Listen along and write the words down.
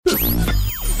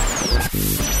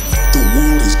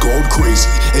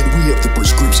crazy, and we have the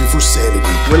prescription for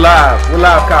sanity. We're live,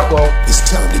 Capo. It's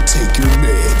time to take your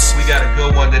meds. We got a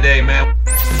good one today, man.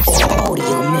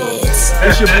 Audio meds.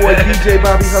 It's your boy DJ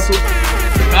Bobby Hustle.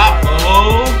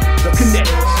 Capo. The Connects.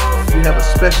 We have a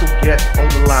special guest on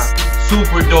the line.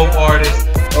 Super dope artist.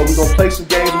 We're gonna play some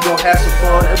games, we're gonna have some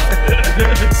fun.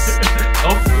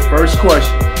 First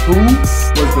question. Who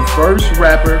was the first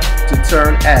rapper to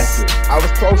turn actor? I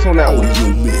was close on that one.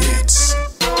 Audio meds.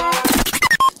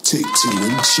 Take two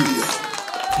and chill.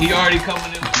 He already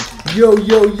coming in.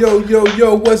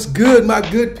 Yo, what's good, my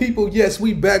good people? Yes,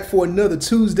 we back for another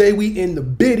Tuesday. We in the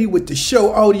biddy with the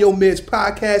show Audio Meds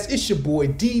Podcast. It's your boy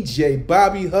DJ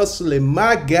Bobby Hustle and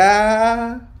my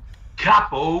guy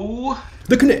Capo.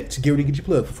 The Connect. Get ready to get your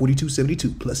plug for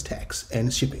 $42.72 plus tax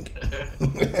and shipping.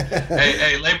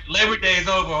 hey, Labor Day is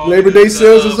over. Homie. Labor Day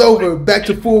sales is over. Back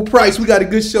to full price. We got a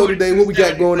good show today. What we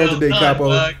got going on today,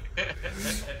 Capo?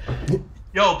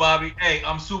 Yo, Bobby, hey,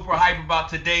 I'm super hype about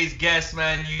today's guest,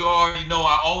 man. You already know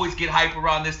I always get hype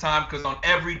around this time because on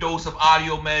every dose of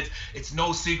Audio Meds, it's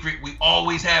no secret. We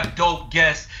always have dope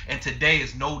guests, and today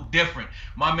is no different.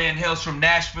 My man hails from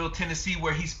Nashville, Tennessee,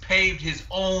 where he's paved his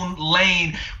own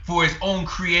lane for his own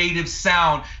creative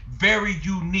sound. Very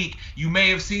unique. You may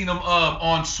have seen him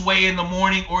on Sway in the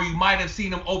Morning, or you might have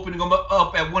seen him opening him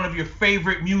up at one of your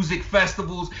favorite music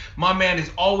festivals. My man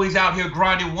is always out here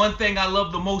grinding. One thing I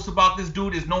love the most about this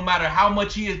dude is no matter how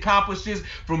much he accomplishes,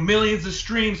 from millions of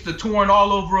streams to touring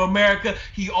all over America,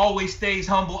 he always stays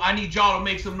humble. I need y'all to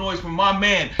make some noise for my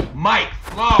man, Mike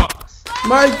Floss.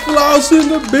 Mike Floss in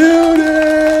the building.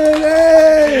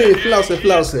 Hey, Flossy.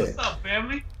 What's up,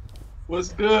 family? What's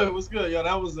good? Yo,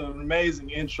 that was an amazing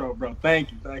intro, bro.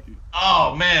 Thank you.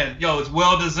 Oh, man. Yo, it's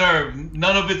well-deserved.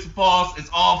 None of it's false. It's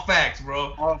all facts,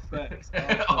 bro. All facts.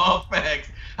 All facts.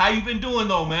 How you been doing,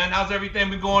 though, man? How's everything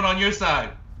been going on your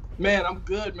side? Man, I'm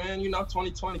good, man. You know,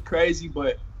 2020 crazy,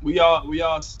 but we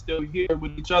all still here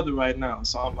with each other right now,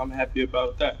 so I'm happy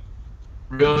about that.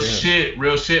 Real shit,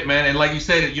 man. And like you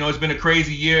said, you know, it's been a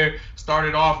crazy year.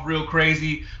 Started off real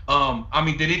crazy. I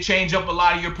mean, did it change up a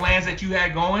lot of your plans that you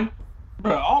had going?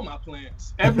 Bro, all my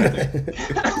plans, everything.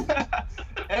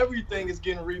 Everything is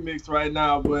getting remixed right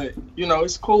now, but, you know,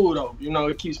 it's cool, though. You know,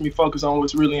 it keeps me focused on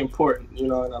what's really important, you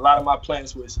know, and a lot of my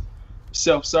plans was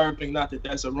self-serving. Not that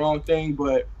that's a wrong thing,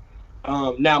 but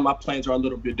now my plans are a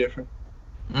little bit different.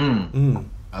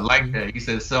 I like that. You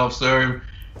said self-serve.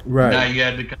 Right. Now you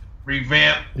had to kind of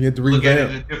revamp. You had to look revamp.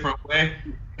 at it a different way.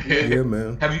 Yeah,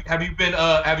 man. Have you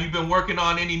been working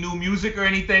on any new music or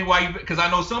anything? Because I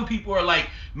know some people are like,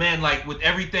 man, like with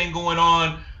everything going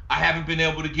on, I haven't been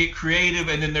able to get creative.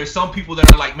 And then there's some people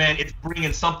that are like, man, it's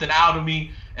bringing something out of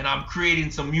me, and I'm creating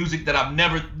some music that I've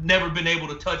never been able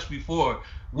to touch before.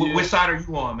 Yeah. Which side are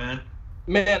you on, man?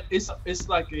 Man, it's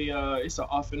like it's an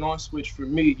off and on switch for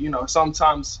me. You know,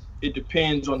 sometimes it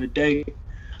depends on the day.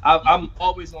 I'm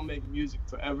always gonna make music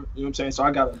forever. You know what I'm saying? So I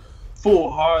got a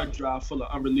full hard drive full of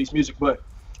unreleased music. But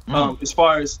as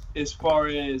far as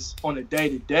on a day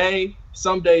to day,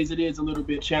 some days it is a little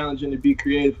bit challenging to be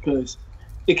creative because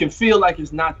it can feel like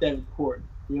it's not that important.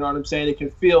 You know what I'm saying? It can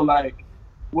feel like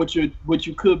what you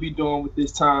could be doing with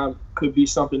this time could be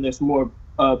something that's more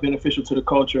beneficial to the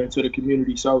culture and to the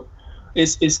community. So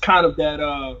it's kind of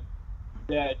that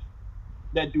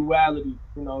duality,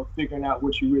 you know, figuring out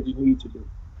what you really need to do.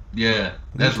 Yeah,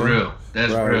 that's real.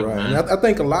 That's real, right. man. And I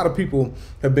think a lot of people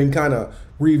have been kind of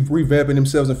revamping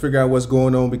themselves and figure out what's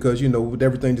going on because, you know, with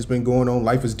everything that's been going on,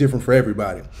 life is different for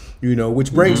everybody, you know,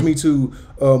 which brings me to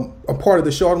a part of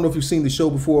the show. I don't know if you've seen the show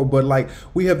before, but like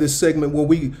we have this segment where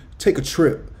we take a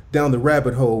trip down the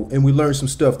rabbit hole and we learn some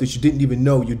stuff that you didn't even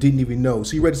know.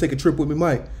 So you ready to take a trip with me,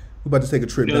 Mike? We're about to take a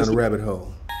trip down the rabbit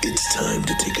hole. It's time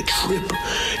to take a trip,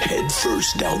 head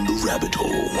first down the rabbit hole,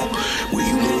 where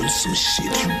you learn some shit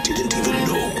you didn't even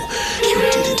know.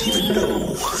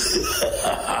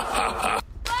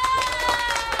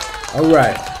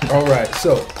 All right.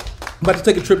 So, I'm about to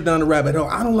take a trip down the rabbit hole.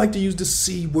 I don't like to use the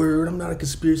C word. I'm not a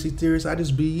conspiracy theorist. I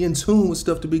just be in tune with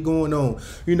stuff to be going on.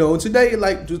 You know, and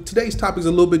today's topic is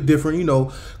a little bit different, you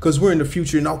know, because we're in the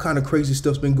future and all kind of crazy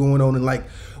stuff's been going on. And like,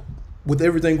 with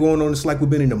everything going on, it's like we've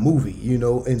been in a movie, you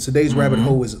know, and today's rabbit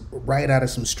hole is right out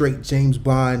of some straight James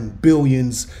Bond,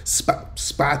 Billions,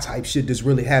 spy type shit that's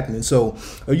really happening. So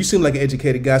you seem like an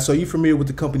educated guy. So you familiar with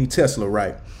the company Tesla,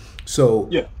 right? So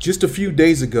just a few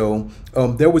days ago,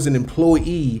 there was an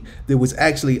employee that was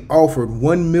actually offered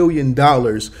 $1 million in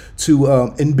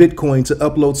Bitcoin to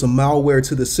upload some malware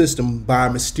to the system by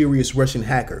a mysterious Russian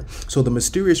hacker. So the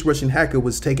mysterious Russian hacker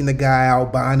was taking the guy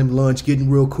out, buying him lunch, getting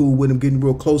real cool with him, getting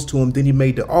real close to him. Then he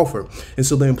made the offer. And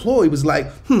so the employee was like,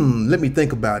 let me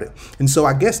think about it. And so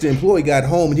I guess the employee got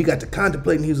home and he got to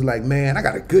contemplating. He was like, man, I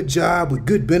got a good job with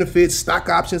good benefits, stock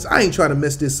options. I ain't trying to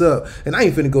mess this up. And I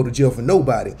ain't finna go to jail for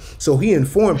nobody. So he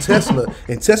informed Tesla,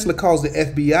 and Tesla calls the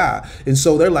FBI. And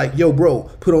so they're like, yo, bro,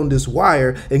 put on this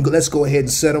wire and let's go ahead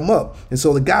and set him up. And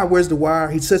so the guy wears the wire.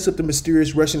 He sets up the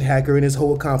mysterious Russian hacker and his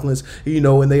whole accomplice,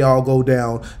 and they all go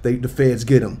down. The feds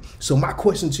get him. So my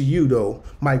question to you, though,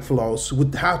 Mike Floss,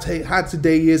 with how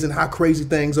today is and how crazy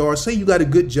things are, say you got a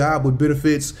good job with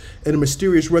benefits and a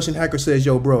mysterious Russian hacker says,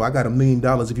 yo, bro, I got $1 million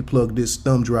if you plug this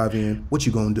thumb drive in. What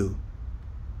you gonna do?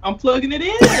 I'm plugging it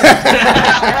in.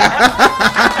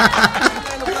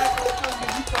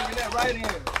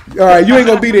 All right, you ain't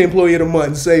gonna be the employee of the month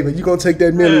and save it. You gonna take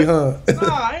that million, huh?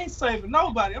 Nah, I ain't saving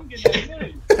nobody. I'm getting that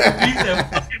million. He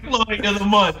said, employee of the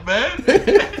month, man.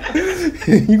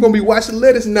 You gonna be washing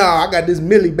lettuce? Nah, I got this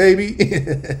milli, baby.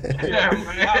 Yeah,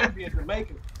 man. I'll be in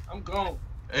Jamaica. I'm gone.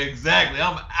 Exactly,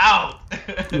 I'm out.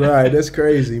 Right, that's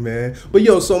crazy, man. But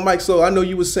so Mike, so I know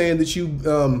you were saying that you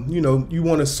you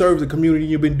want to serve the community.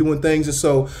 You've been doing things, and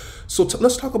so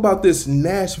let's talk about this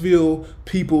Nashville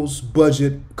People's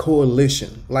Budget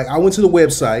Coalition. Like, I went to the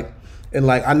website, and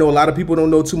like I know a lot of people don't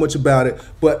know too much about it,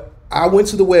 but I went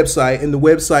to the website, and the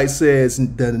website says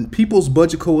the People's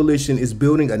Budget Coalition is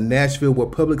building a Nashville where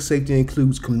public safety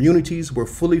includes communities where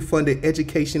fully funded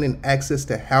education and access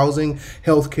to housing,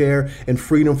 healthcare, and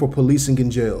freedom for policing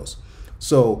in jails.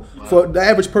 So for the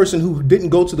average person who didn't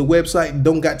go to the website and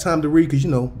don't got time to read, because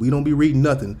we don't be reading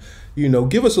nothing,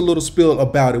 give us a little spill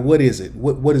about it. What is it?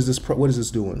 What is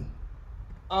this doing?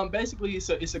 Basically,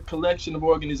 it's a collection of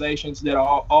organizations that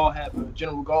all have a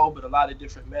general goal, but a lot of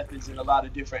different methods and a lot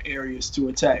of different areas to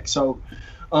attack. So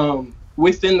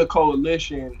within the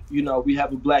coalition, we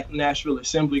have a Black Nashville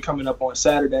Assembly coming up on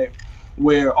Saturday,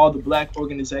 where all the Black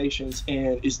organizations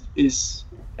and is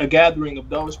a gathering of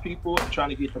those people trying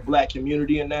to get the Black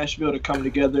community in Nashville to come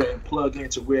together and plug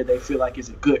into where they feel like is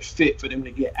a good fit for them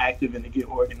to get active and to get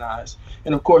organized.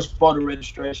 And of course, voter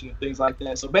registration and things like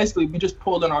that. So basically, we just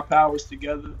pulling our powers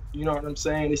together. You know what I'm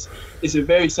saying? It's a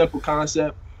very simple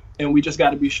concept, and we just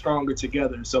got to be stronger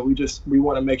together. So we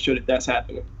want to make sure that that's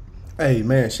happening. Hey,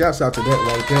 man, shouts out to that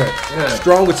right there. Yeah.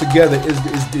 Stronger together is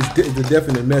the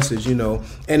definite message,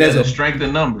 And as a strength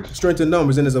in numbers. Strength in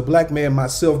numbers. And as a Black man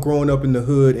myself, growing up in the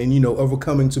hood and,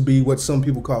 overcoming to be what some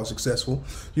people call successful,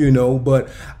 but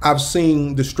I've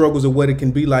seen the struggles of what it can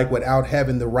be like without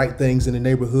having the right things in the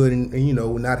neighborhood and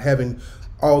not having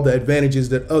all the advantages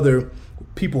that other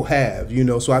people have,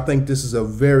 so I think this is a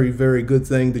very, very good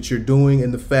thing that you're doing,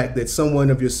 and the fact that someone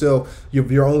of yourself,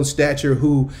 your own stature,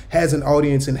 who has an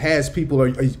audience and has people,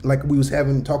 are like we was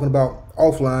talking about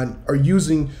offline, are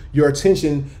using your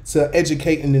attention to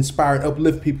educate and inspire and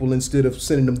uplift people instead of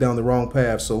sending them down the wrong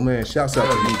path. So man, shouts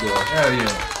out to you, boy. Hell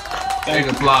yeah! Big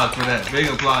applause for that. Big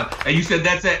applause. And you said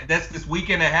that's this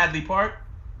weekend at Hadley Park?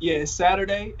 Yeah, it's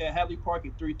Saturday at Hadley Park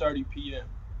at 3:30 p.m.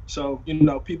 So,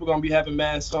 people going to be having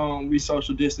masks on, we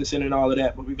social distancing and all of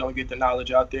that, but we're going to get the knowledge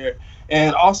out there.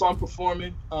 And also I'm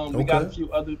performing. We got a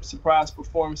few other surprise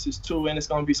performances too, and it's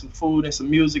going to be some food and some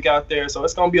music out there. So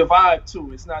it's going to be a vibe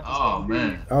too. It's not just going to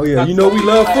be. Oh, yeah. We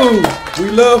love food.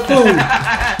 We love food.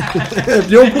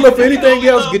 If you don't pull up for anything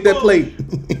else, get that plate.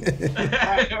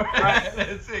 Right.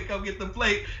 That's it. Come get the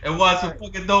plate and watch some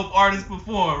fucking dope artists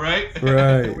perform, right?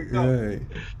 Right.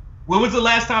 When was the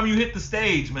last time you hit the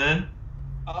stage, man?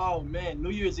 Oh man, New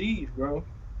Year's Eve, bro.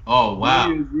 Oh wow.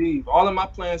 New Year's Eve. All of my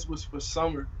plans was for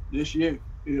summer this year,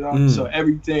 So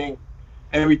everything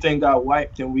got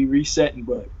wiped and we resetting,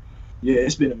 but yeah,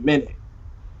 it's been a minute.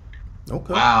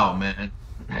 Okay. Wow, man.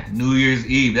 New Year's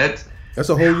Eve. That's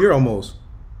a whole year almost.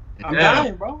 I'm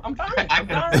dying, bro. I'm dying.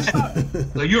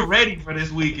 So you're ready for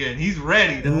this weekend. He's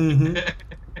ready.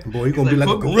 Boy, you're gonna be like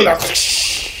a gorilla.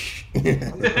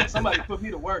 Somebody put me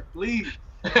to work, please.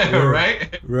 Right.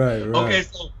 Okay,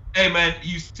 so hey man,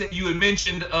 you had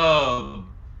mentioned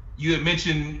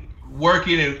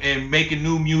working and making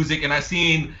new music, and I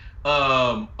seen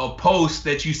a post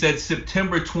that you said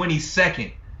September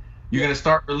 22nd you're gonna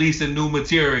start releasing new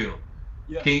material.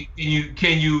 Yeah. Can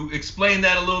you explain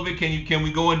that a little bit? Can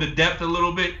we go into depth a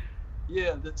little bit?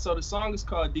 Yeah, so the song is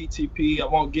called DTP. I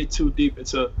won't get too deep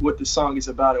into what the song is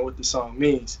about and what the song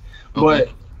means, but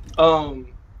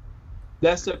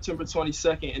That's September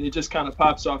 22nd, and it just kind of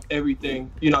pops off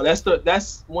everything. You know,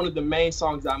 that's one of the main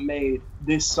songs I made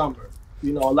this summer.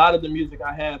 You know, a lot of the music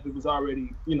I have, it was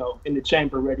already, you know, in the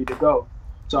chamber, ready to go.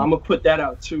 So I'm gonna put that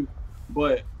out too.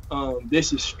 But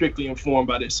this is strictly informed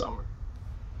by this summer.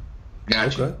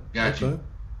 Gotcha.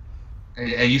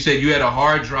 And you said you had a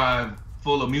hard drive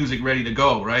full of music ready to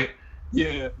go, right?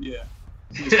 Yeah.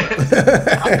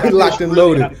 Locked and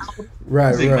loaded.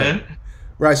 Right. Man.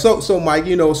 Right. So Mike,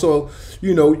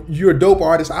 you're a dope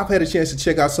artist. I've had a chance to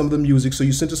check out some of the music. So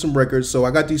you sent us some records. So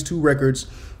I got these 2 records,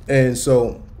 and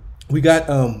so we got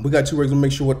 2 records. Let me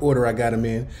make sure what order I got them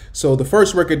in. So the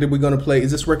first record that we're gonna play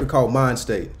is this record called Mind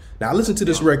State. Now I listened to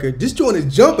this record. This joint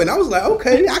is jumping. I was like,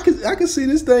 okay, I can see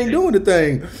this thing doing the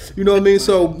thing. You know what I mean?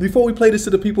 So before we play this to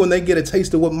the people and they get a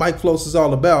taste of what Mike Floss is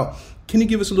all about, can you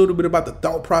give us a little bit about the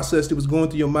thought process that was going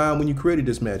through your mind when you created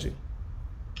this magic?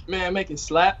 Man, making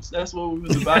slaps. That's what we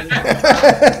was about.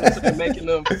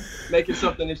 making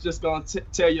something that's just gonna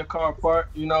tear your car apart,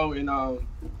 you know. And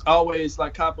always,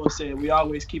 like Capo said, we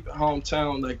always keep it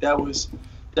hometown. Like that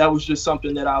was just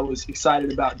something that I was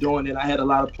excited about doing, and I had a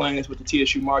lot of plans with the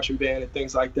TSU marching band and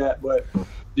things like that. But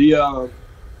the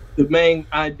main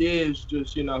idea is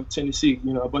just, you know, Tennessee.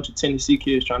 You know, a bunch of Tennessee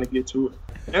kids trying to get to it.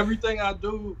 Everything I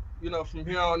do, you know, from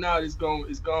here on out is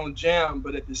going jam,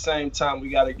 but at the same time we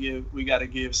gotta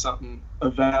give something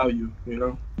of value, you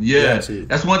know. Yeah,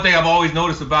 that's one thing I've always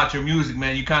noticed about your music,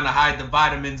 man. You kind of hide the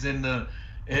vitamins in the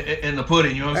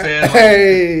pudding. You know what I'm saying? Like,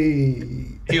 hey,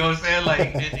 you know what I'm saying?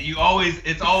 Like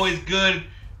it's always good,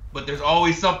 but there's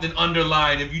always something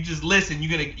underlying. If you just listen,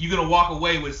 you're gonna walk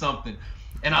away with something.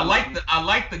 And I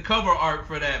like the cover art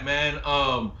for that, man.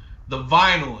 The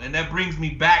vinyl, and that brings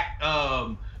me back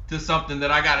to something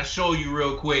that I gotta show you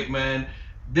real quick, man.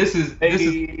 This is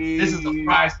a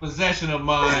prized possession of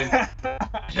mine.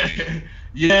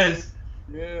 Yes.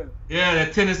 Yeah,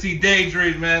 that Tennessee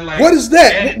Daydream, man. Like, what is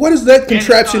that? What is that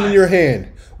contraption in your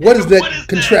hand? What is that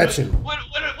contraption? What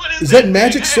is that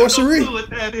magic sorcery? I have no clue what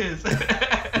that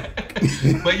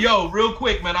is. But yo, real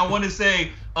quick, man, I want to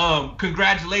say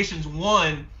congratulations,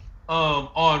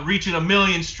 on reaching 1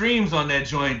 million streams on that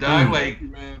joint, dog. Like,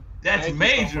 man. That's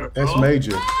major. Bro. That's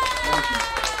major.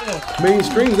 1 million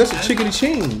streams. That's a chickadee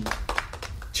ching.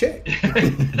 Check.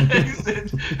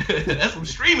 That's some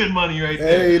streaming money right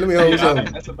there. Hey, let me hold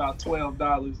something. That's about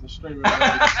 $12 in streaming.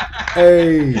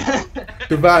 Hey,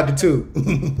 divide the 2.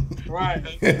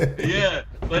 Right. Yeah,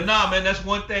 but nah, man, that's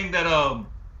one thing that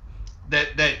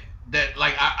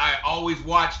like I always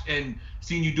watched and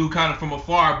seen you do kind of from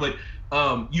afar, but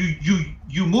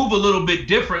you move a little bit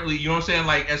differently. You know what I'm saying?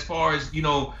 Like as far as, you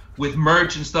know, with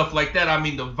merch and stuff like that. I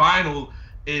mean, the vinyl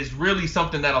is really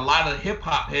something that a lot of hip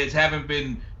hop heads haven't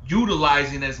been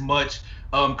utilizing as much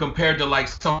compared to like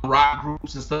some rock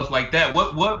groups and stuff like that.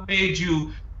 What made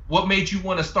you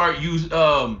want to start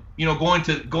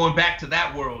going back to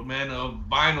that world, man, of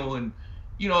vinyl? And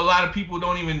you know, a lot of people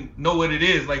don't even know what it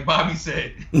is, like Bobby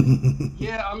said.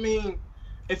 Yeah, I mean,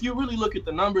 if you really look at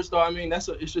the numbers, though, I mean,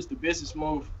 it's just a business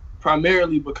move,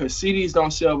 primarily because CDs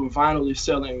don't sell, but vinyl is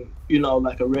selling, you know,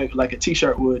 like a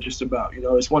T-shirt would, just about. You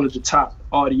know, it's one of the top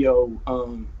audio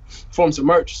forms of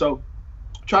merch. So,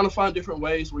 trying to find different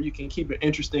ways where you can keep it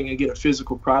interesting and get a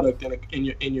physical product in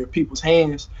your people's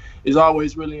hands is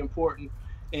always really important.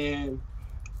 And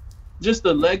just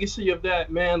the legacy of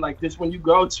that, man. Like this, when you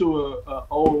go to a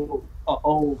old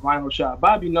vinyl shop,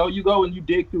 Bobby, you go and you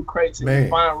dig through crates and you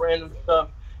find random stuff.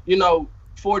 You know,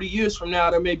 40 years from now,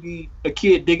 there may be a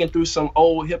kid digging through some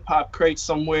old hip hop crates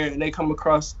somewhere, and they come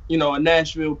across, you know, a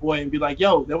Nashville boy and be like,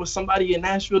 "Yo, there was somebody in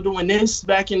Nashville doing this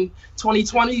back in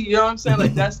 2020." You know what I'm saying?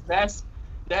 Like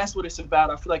that's what it's about.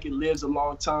 I feel like it lives a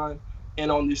long time,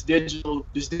 and on this digital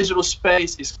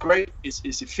space, it's great.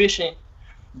 It's efficient,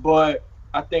 but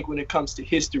I think when it comes to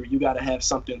history, you got to have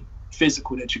something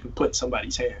physical that you can put in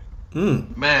somebody's hand.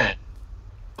 Man,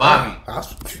 Bobby.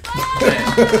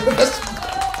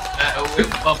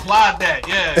 Applaud that,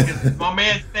 yeah, because my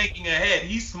man's thinking ahead.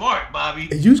 He's smart, Bobby.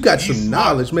 You've got some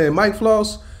knowledge, man. Mike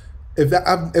Floss,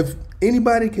 if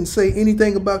anybody can say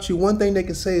anything about you, one thing they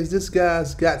can say is this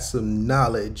guy's got some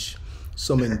knowledge,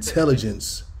 some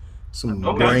intelligence, some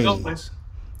brains.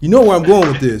 You know where I'm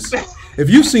going with this. If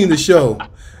you've seen the show,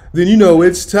 then you know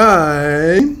it's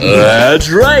time. That's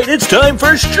right. It's time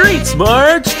for Street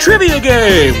Smarts Trivia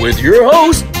Game with your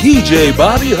host, DJ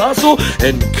Bobby Hustle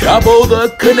and Capo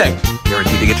the Connect.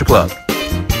 Guaranteed to get your plug.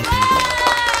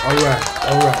 All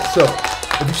right. So,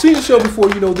 if you've seen the show before,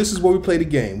 you know this is where we play the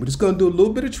game. We're just going to do a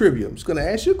little bit of trivia. I'm just going to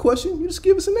ask you a question. You just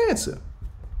give us an answer.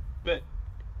 Bet.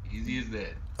 Easy as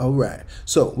that. All right.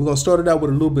 So, we're going to start it out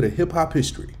with a little bit of hip-hop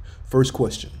history. First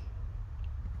question.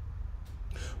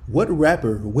 What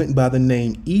rapper went by the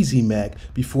name Easy Mac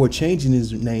before changing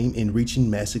his name and reaching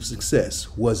massive success?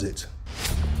 Was it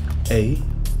A.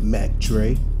 Mac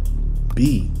Dre,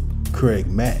 B. Craig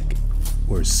Mack,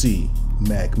 or C.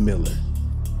 Mac Miller?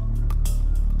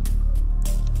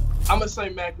 I'm gonna say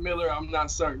Mac Miller. I'm not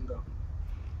certain though.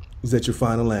 Is that your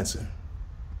final answer?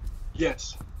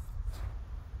 Yes.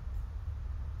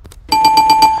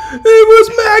 It was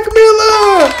Mac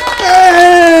Miller!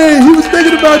 Hey! He was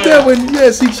thinking about that one.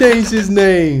 Yes, he changed his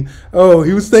name. Oh,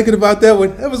 he was thinking about that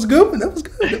one. That was a good one. That was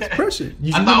good. That was pressure.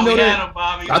 You I thought we had him,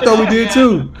 Bobby. I thought we did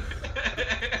too.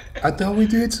 I thought we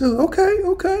did too. Okay.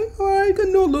 All right,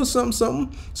 gonna know a little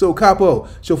something. So, Capo,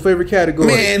 it's your favorite category.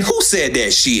 Man, who said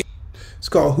that shit? It's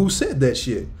called Who Said That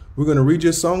Shit. We're gonna read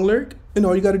your song lyric, and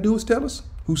all you gotta do is tell us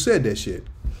who said that shit.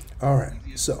 All right,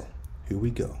 so here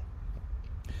we go.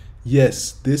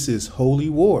 Yes, this is holy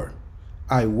war.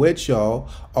 I wet y'all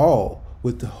all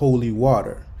with the holy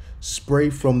water. Spray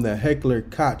from the Heckler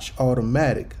Koch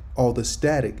automatic. All the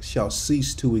static shall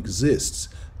cease to exist.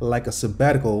 Like a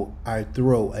sabbatical, I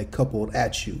throw a couple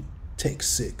at you. Take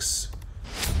 6.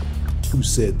 Who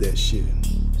said that shit?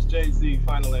 It's Jay-Z.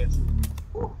 Final answer.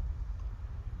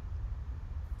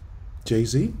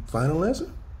 Jay-Z? Final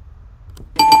answer?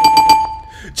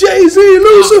 Jay-Z,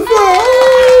 Lucifer!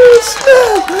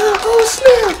 Oh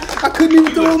snap! I couldn't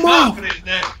even throw him off.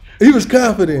 He was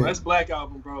confident. Well, that's Black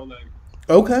Album, bro. Like,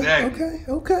 Okay. Exactly.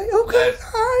 All right.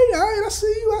 I see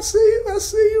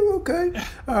you. Okay.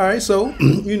 All right. So,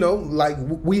 like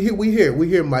we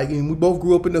here, Mike, and we both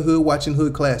grew up in the hood watching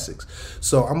hood classics.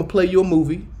 So I'm gonna play you a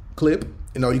movie clip,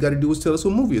 and all you got to do is tell us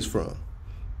what movie it's from.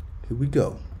 Here we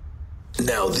go.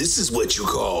 Now this is what you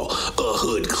call a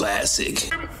hood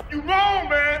classic. You wrong,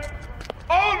 man.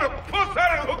 All the puss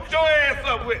I done hooked your ass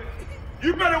up with.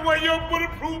 You better wear your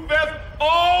bulletproof vest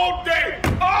all day.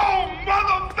 Oh,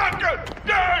 motherfucker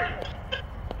day.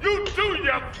 You too,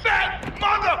 you fat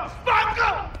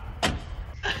motherfucker.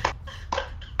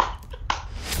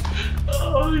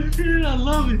 Oh shit, I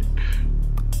love it.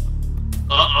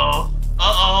 Uh-oh.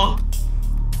 oh,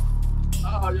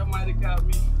 y'all might have got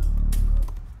me.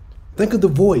 Think of the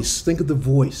voice. Think of the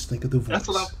voice. That's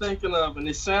what I'm thinking of, and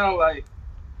it sounds like.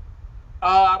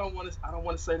 I don't want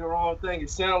to say the wrong thing. It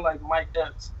sounds like Mike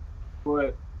Epps,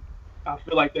 but I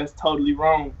feel like that's totally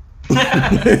wrong. I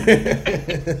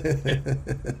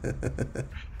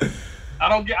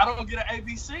don't get an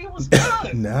ABC. What's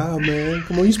good? Nah, man.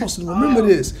 Come on, you're supposed to remember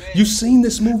this. Man. You've seen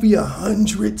this movie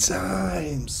 100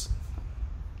 times.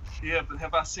 Yeah, but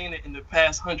have I seen it in the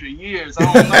past 100 years?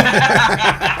 I don't know.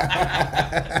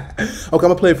 Okay, I'm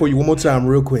gonna play it for you one more time,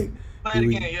 real quick. Play it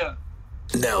again, yeah.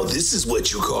 Now this is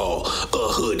what you call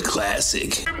a hood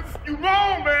classic. You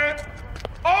wrong, man.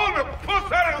 All the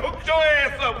puss I done hooked your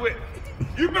ass up with.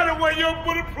 You better wear your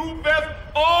bulletproof vest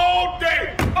all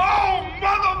day. Oh,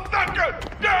 motherfucker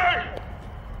day.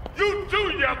 You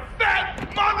too, you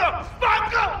fat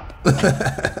motherfucker.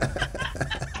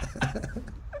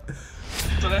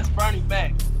 So that's Bernie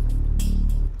Mac.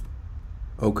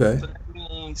 Okay. So that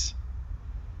means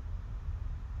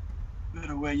you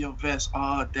better wear your vest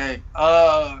all day.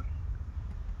 I'm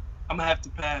gonna have to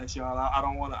pass, y'all. I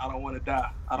don't wanna die.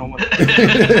 I don't wanna. If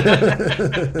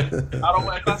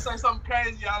I say something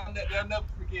crazy, they'll never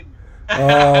forgive me.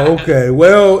 Oh, okay.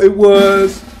 Well, it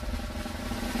was.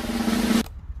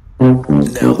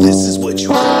 Now this is what you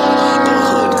call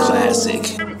a hood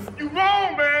classic. You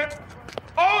wrong, man.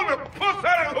 All the puss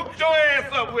I done hooked your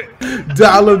ass up with.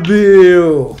 Dollar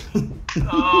Bill. Man,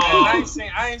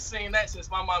 I ain't seen that since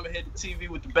my mama had the TV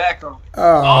with the back on.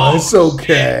 Oh, it's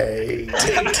okay.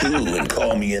 Take 2 and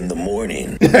call me in the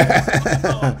morning.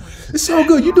 It's so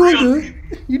good. You're doing good.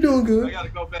 You're doing I good. gotta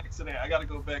go back to that.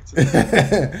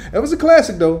 That was a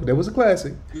classic, though. That was a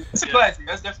classic. It's a classic.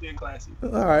 That's definitely a classic.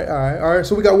 All right.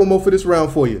 So we got one more for this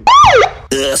round for you.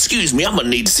 Excuse me, I'm gonna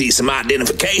need to see some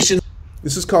identification.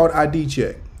 This is called ID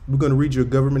check. We're gonna read your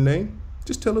government name.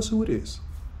 Just tell us who it is.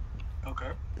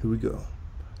 Okay. Here we go.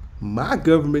 My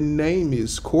government name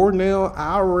is Cornell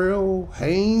R.L.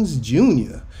 Haynes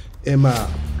Jr. Am I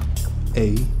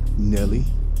A. Nelly,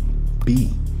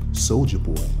 B. Soldier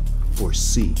Boy, or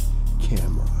C.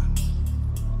 Cameron?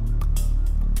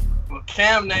 Well,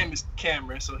 Cam name is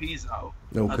Cameron, so he's out.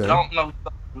 Okay. I don't know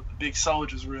what the big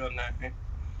soldier's real name,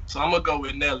 so I'm gonna go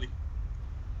with Nelly.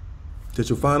 That's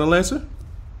your final answer?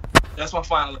 That's my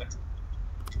final answer.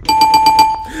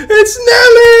 It's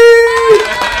Nelly!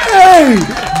 Hey,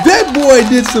 that boy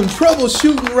did some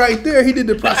troubleshooting right there. He did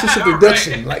the process of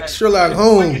deduction, like Sherlock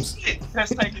Holmes.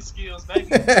 Test taking skills, baby.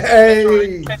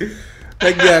 Hey,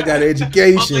 that guy got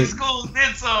education. Public schools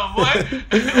did some, boy.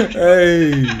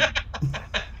 Hey.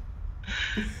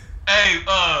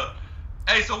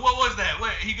 Hey, so what was that?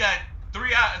 Wait, he got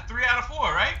 3 out of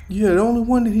 4, right? Yeah, the only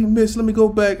one that he missed. Let me go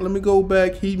back.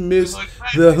 He missed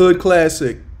the Hood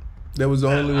Classic. That was the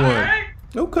only one. Right.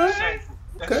 Okay.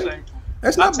 That's Okay. shameful.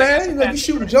 That's not bad. You know, you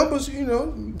shoot jumpers, you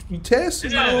know, you test,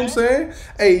 you know what I'm saying?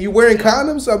 Hey, you wearing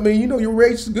condoms? I mean, you know, your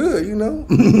rate's good, you know?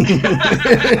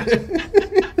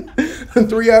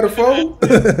 3 out of 4.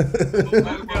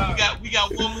 we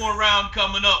got one more round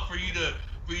coming up for you to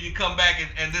come back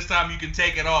and this time you can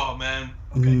take it all, man.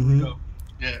 Okay, here we go.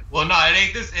 Yeah. Well, no, it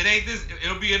ain't this.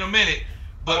 It'll be in a minute.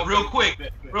 But Okay.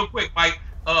 real quick, Mike.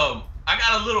 I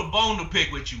got a little bone to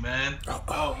pick with you, man.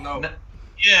 Oh no.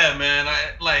 Yeah, man.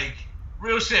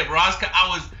 Real shit, bro. I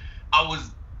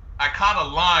caught a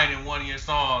line in one of your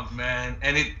songs, man,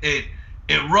 and it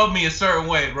rubbed me a certain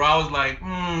way, bro. I was like,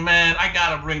 man, I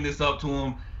gotta bring this up to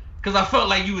him, cause I felt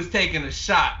like you was taking a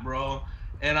shot, bro.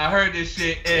 And I heard this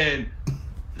shit, and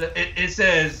it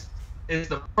says, it's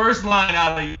the first line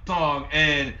out of your song,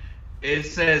 and it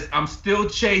says, "I'm still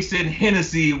chasing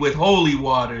Hennessy with holy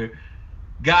water.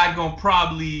 God gonna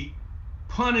probably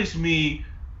punish me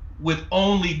with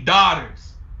only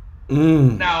daughters."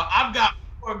 Now, I've got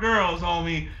 4 girls,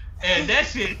 homie, and that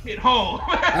shit hit home.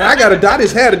 And I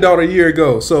just had a daughter a year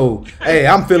ago, so hey,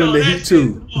 I'm feeling the heat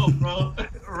too. Home, bro.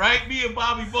 Right? Me and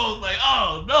Bobby both like,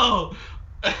 oh no.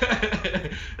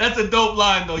 That's a dope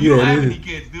line though. You don't have any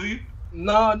kids, do you?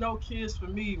 No kids for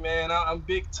me, man. I'm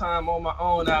big time on my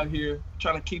own out here,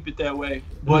 trying to keep it that way.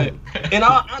 But in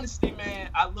all honesty, man,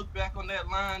 I look back on that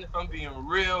line. If I'm being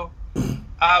real,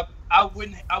 I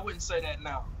wouldn't say that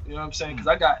now. You know what I'm saying? Because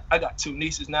I got 2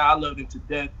 nieces now. I love them to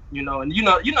death. You know, and you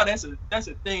know that's a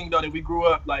thing though, that we grew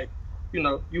up like. You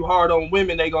know, you hard on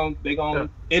women, they gonna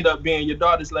end up being your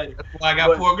daughters later. That's why I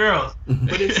got 4 girls.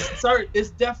 But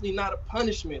it's definitely not a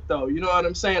punishment though. You know what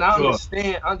I'm saying? I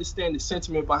understand the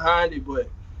sentiment behind it, but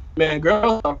man,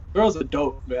 girls are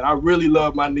dope, man. I really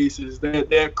love my nieces.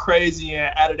 They're crazy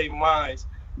and out of their minds,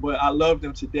 but I love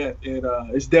them to death, and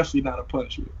it's definitely not a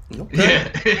punishment.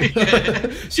 Okay.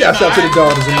 Shouts out to the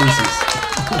daughters and nieces.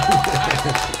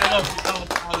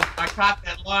 I caught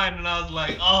that line and I was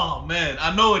like, oh man,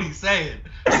 I know what he's saying.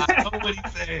 I know what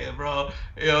he's saying, bro.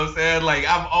 You know what I'm saying? Like,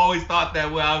 I've always thought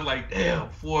that way. I was like, damn,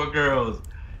 4 girls.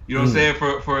 You know what I'm saying?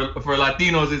 For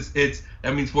Latinos, it's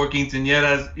that means 4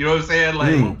 quinceañeras. You know what I'm saying?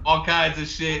 Like all kinds of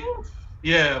shit.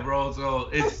 Yeah, bro. So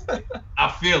I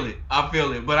feel it.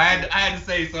 But I had to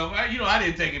say something. You know, I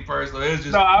didn't take it personal. It was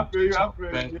just I feel you.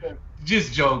 Yeah.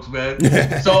 Just jokes, man.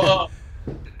 So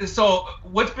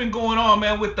what's been going on,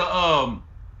 man, with the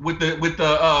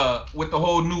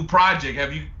whole new project?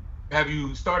 Have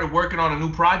you started working on a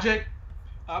new project?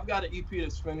 I've got an EP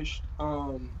that's finished,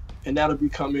 and that'll be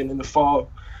coming in the fall.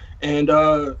 And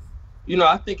you know,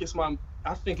 I think it's my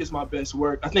best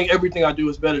work. I think everything I do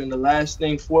is better than the last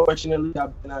thing. Fortunately,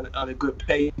 I've been on a good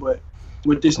pace, but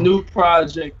with this new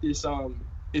project,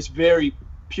 it's very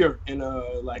pure and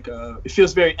it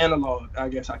feels very analog, I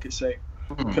guess I could say,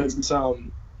 because it's a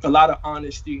lot of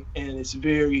honesty and it's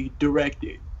very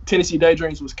directed. Tennessee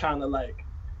Daydreams was kind of like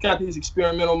got these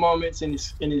experimental moments, and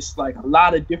it's like a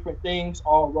lot of different things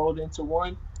all rolled into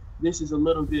one. This is a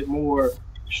little bit more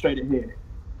straight ahead.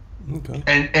 Okay.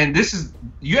 And this is,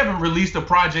 you haven't released a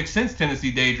project since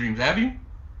Tennessee Daydreams, have you?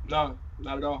 No,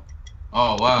 not at all.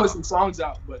 Oh wow. I put some songs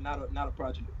out, but not a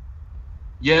project.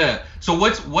 Yeah. So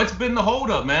what's been the hold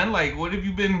up, man? Like, what have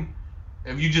you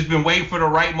just been waiting for the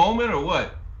right moment, or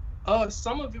what?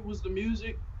 Some of it was the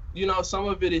music. You know, some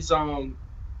of it is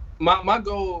my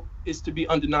goal is to be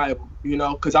undeniable, you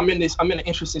know, because I'm in an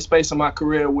interesting space in my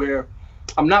career where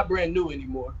I'm not brand new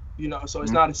anymore, you know, so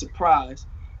it's not a surprise,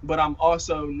 but I'm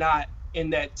also not in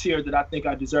that tier that I think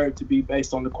I deserve to be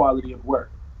based on the quality of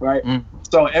work, right?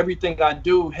 So everything I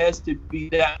do has to be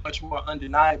that much more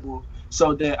undeniable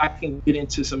so that I can get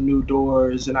into some new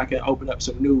doors and I can open up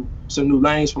some new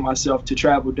lanes for myself to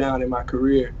travel down in my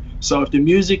career. So if the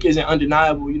music isn't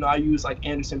undeniable, you know, I use like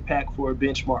Anderson .Paak for a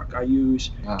benchmark. I use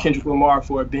Kendrick Lamar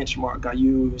for a benchmark. I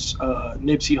use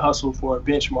Nipsey Hussle for a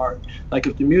benchmark. Like,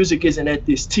 if the music isn't at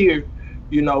this tier,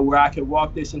 you know, where I can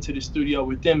walk this into the studio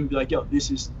with them and be like, yo, this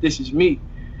is me.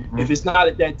 If it's not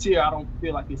at that tier, I don't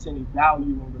feel like it's any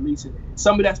value in releasing it.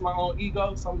 Some of that's my own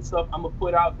ego. Some of the stuff I'm gonna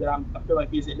put out that I feel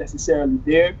like isn't necessarily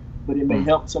there, but it may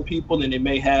help some people and it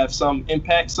may have some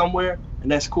impact somewhere,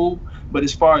 and that's cool. But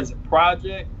as far as a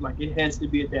project, like, it has to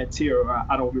be at that tier, or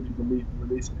I don't really believe in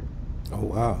releasing it. Oh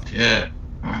wow. Yeah.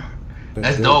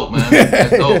 That's dope, man.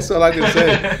 That's dope. That's all I can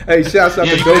say. Hey, shouts out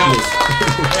to dopeness.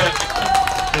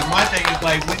 Because my thing is,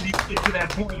 like, when you get to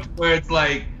that point where it's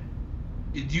like,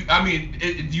 do you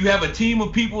have a team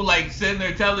of people like sitting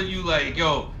there telling you like,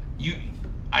 yo,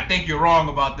 I think you're wrong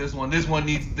about this one. This one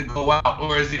needs to go out,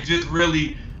 or is it just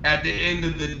really at the end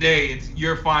of the day, it's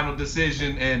your final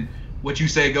decision and what you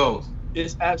say goes?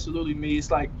 It's absolutely me. It's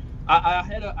like I've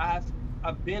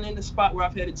been in the spot where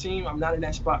I've had a team. I'm not in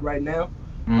that spot right now.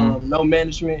 No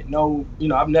management, no,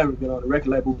 I've never been on a record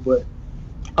label, but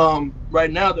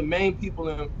right now the main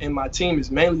people in my team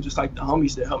is mainly just like the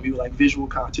homies that help me with like visual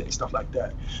content and stuff like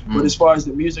that. But as far as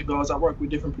the music goes, I work with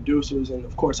different producers, and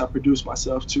of course I produce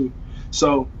myself too.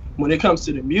 So when it comes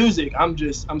to the music, I'm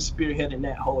spearheading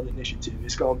that whole initiative.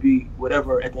 It's gonna be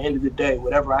whatever at the end of the day,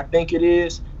 whatever I think it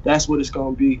is, that's what it's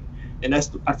gonna be. And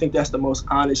I think that's the most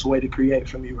honest way to create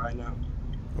for me right now.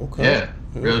 Okay. Yeah,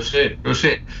 real shit.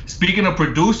 Speaking of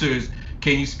producers,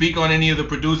 can you speak on any of the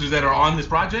producers that are on this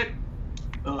project?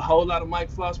 A whole lot of Mike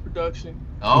Floss production.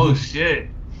 Oh shit.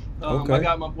 Okay. I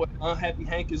got my boy Unhappy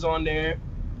Hank is on there.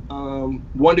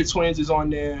 Wonder Twins is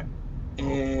on there,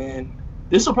 and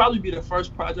this will probably be the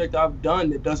first project I've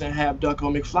done that doesn't have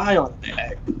Ducko McFly on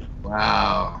it.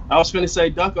 Wow. I was finna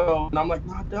say Ducko, and I'm like,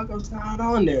 nah, Ducko's not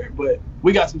on there. But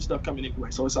we got some stuff coming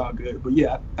anyway, so it's all good. But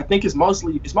yeah, I think it's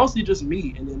mostly just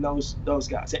me and then those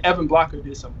guys. And Evan Blocker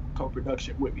did some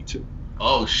co-production with me too.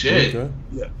 Oh shit. Okay.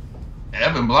 Yeah.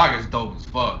 Evan Blocker's dope as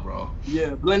fuck, bro.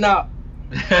 Yeah, blend out.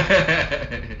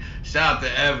 Shout out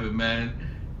to Evan, man.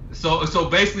 So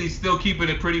basically still keeping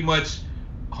it pretty much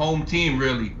home team,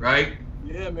 really, right?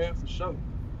 Yeah, man, for sure.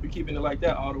 We keeping it like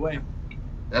that all the way.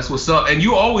 That's what's up. And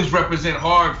you always represent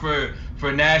hard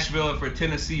for Nashville and for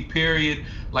Tennessee, period.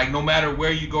 Like, no matter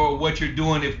where you go or what you're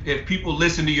doing, if people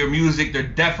listen to your music, they're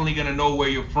definitely going to know where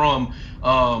you're from. You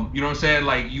know what I'm saying?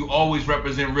 Like, you always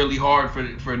represent really hard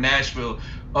for Nashville.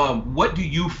 What do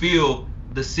you feel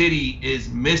the city is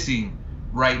missing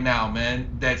right now,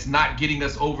 man, that's not getting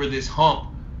us over this hump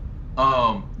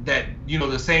that,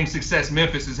 the same success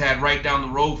Memphis has had right down the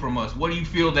road from us? What do you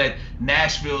feel that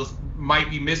Nashville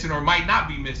might be missing or might not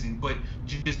be missing, but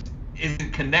just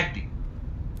isn't connecting?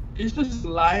 It's just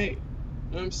like, you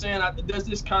know what I'm saying? There's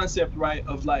this concept, right,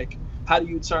 of like, how do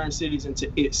you turn cities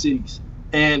into it cities?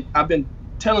 And I've been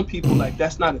telling people, like,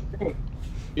 that's not a thing.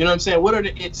 You know what I'm saying? What are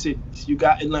the it cities? You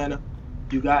got Atlanta,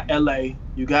 you got LA,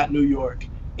 you got New York.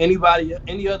 Any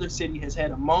other city has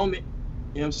had a moment.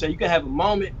 You know what I'm saying? You can have a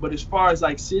moment, but as far as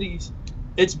like cities,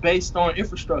 it's based on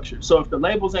infrastructure. So if the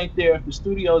labels ain't there, if the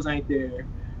studios ain't there,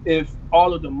 if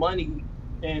all of the money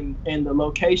and the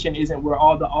location isn't where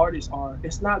all the artists are,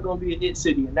 it's not going to be an it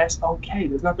city, and that's okay.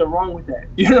 There's nothing wrong with that.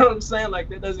 You know what I'm saying? Like,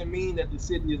 that doesn't mean that the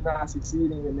city is not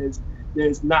succeeding and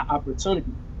there's not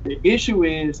opportunity. The issue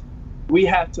is we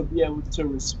have to be able to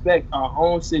respect our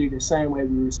own city the same way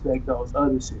we respect those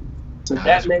other cities. So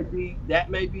that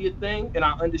may be a thing, and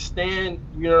I understand,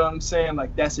 you know what I'm saying?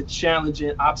 Like, that's a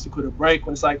challenging obstacle to break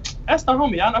when it's like, that's the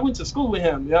homie. I went to school with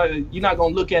him. You're not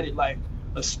going to look at it like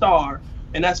a star,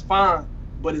 and that's fine.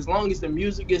 But as long as the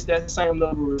music gets that same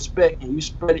level of respect and you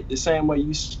spread it the same way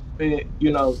you spread,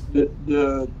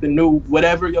 the new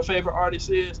whatever your favorite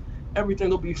artist is, everything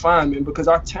will be fine, man, because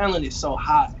our talent is so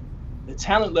high. The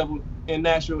talent level in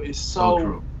Nashville is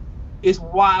so it's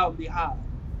wildly high.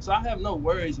 So I have no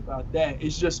worries about that.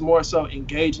 It's just more so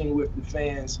engaging with the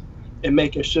fans and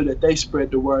making sure that they spread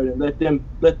the word and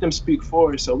let them speak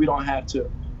for us, so we don't have to,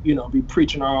 be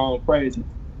preaching our own praises.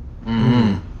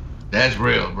 Mm-hmm. That's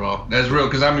real, bro. That's real.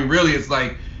 Because, I mean, really, it's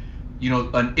like,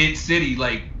 an it city.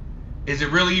 Like, is it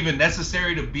really even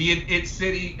necessary to be an it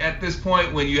city at this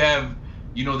point when you have,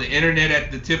 the internet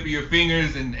at the tip of your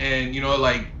fingers and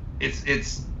like,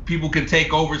 it's people can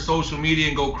take over social media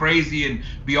and go crazy and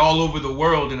be all over the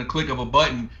world in a click of a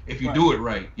button if you do it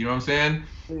right. You know what I'm saying?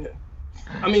 Yeah.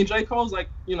 I mean, J. Cole's like,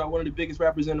 one of the biggest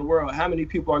rappers in the world. How many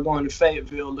people are going to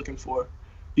Fayetteville looking for, right?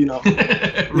 You know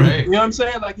what I'm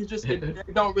saying? Like,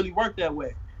 it don't really work that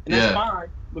way. And that's fine,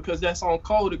 because that's on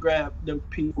Cole to grab them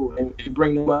people and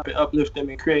bring them up and uplift them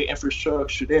and create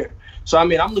infrastructure there. So, I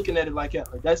mean, I'm looking at it like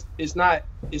that. Like, it's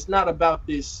not about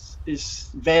this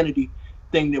vanity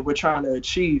thing that we're trying to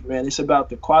achieve, man. It's about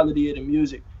the quality of the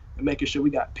music and making sure we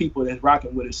got people that's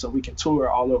rocking with us so we can tour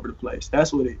all over the place.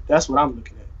 That's what I'm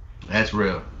looking at. That's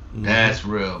real. That's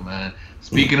real, man.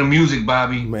 Speaking of music,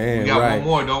 Bobby, man, we got one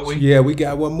more, don't we? Yeah, we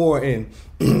got one more.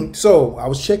 And so I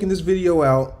was checking this video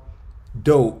out.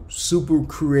 Dope, super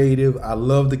creative. I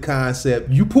love the concept.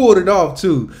 You pulled it off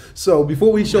too. So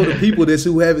before we show the people this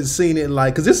who haven't seen it,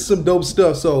 because this is some dope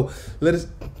stuff. So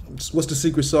what's the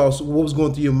secret sauce? What was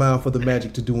going through your mind for the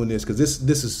magic to doing this? Because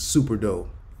this is super dope.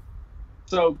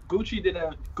 So Gucci did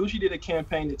a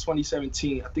campaign in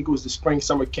 2017. I think it was the spring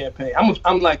summer campaign.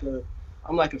 I'm like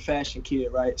a fashion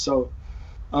kid, right? So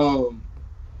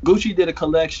Gucci did a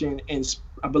collection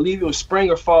I believe it was spring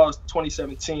or fall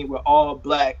 2017, were all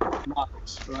black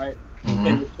models, right?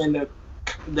 And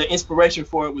the inspiration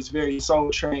for it was very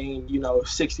Soul Train, 60s,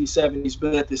 70s,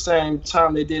 but at the same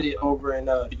time they did it over in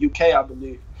the UK, I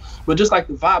believe. But just like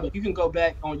the vibe, like you can go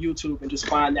back on YouTube and just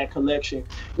find that collection.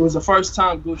 It was the first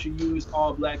time Gucci used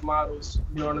all black models,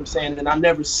 you know what I'm saying? And I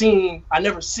never seen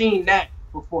that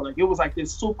before. Like it was like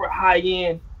this super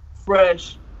high-end,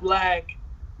 fresh, black,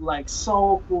 like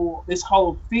soulful, this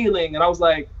whole feeling. And I was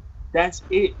like, that's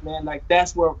it, man. Like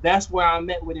that's where I'm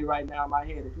at with it right now in my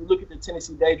head. If you look at the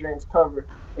Tennessee Daydreams cover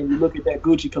and you look at that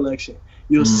Gucci collection,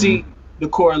 you'll see the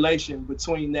correlation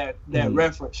between that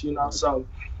reference, So,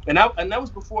 and that was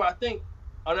before, I think,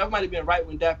 that might have been right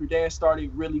when Dapper Dan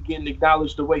started really getting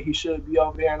acknowledged the way he should be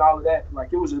over there and all of that.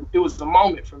 Like it was a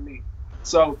moment for me.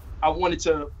 So I wanted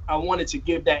to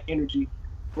give that energy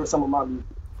for some of my music.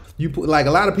 You put, like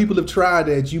a lot of people have tried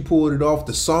that. You pulled it off.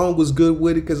 The song was good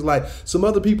with it because like some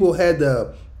other people had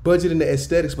the budget and the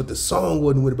aesthetics, but the song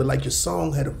wasn't with it. But like your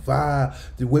song had a vibe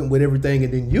that went with everything,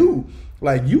 and then you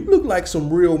look like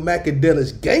some real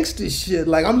Macadelish gangster shit.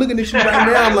 Like I'm looking at you right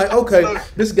now. I'm like, okay,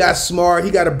 this guy's smart.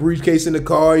 He got a briefcase in the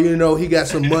car. He got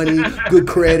some money, good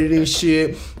credit and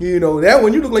shit. That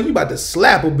one you look like you about to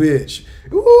slap a bitch.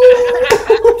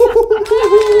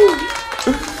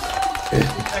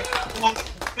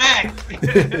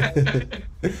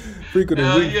 Freak of the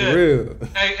week, for real.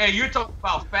 Hey, you're talking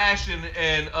about fashion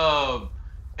and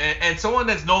someone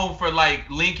that's known for like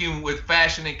linking with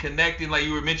fashion and connecting, like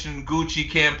you were mentioning Gucci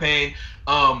campaign,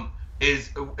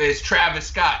 is Travis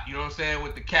Scott. You know what I'm saying,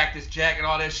 with the Cactus Jack and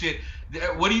all that shit.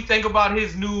 What do you think about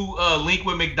his new link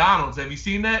with McDonald's? Have you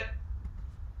seen that?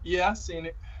 Yeah, I've seen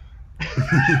it.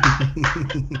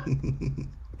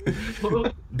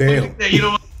 Damn. You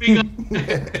don't want to speak up?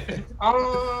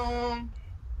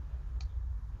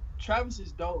 Travis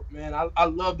is dope, man. I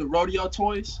love the Rodeo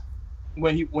toys.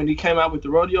 When he came out with the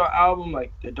Rodeo album,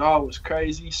 like the dog was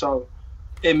crazy. So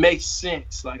it makes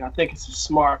sense. Like I think it's a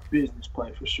smart business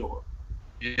play for sure.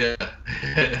 Yeah.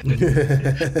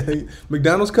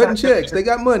 McDonald's cutting checks. They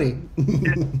got money.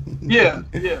 yeah,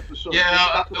 for sure.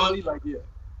 Yeah,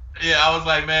 Yeah, I was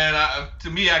like, man, to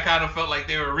me, I kind of felt like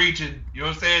they were reaching. You know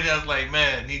what I'm saying? I was like,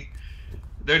 man,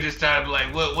 they're just trying to be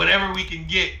like, whatever we can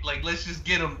get, like, let's just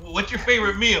get them. What's your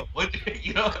favorite meal? A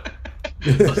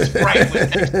Sprite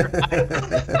with extra.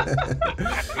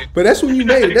 But that's when you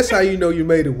made it. That's how you know you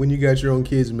made it, when you got your own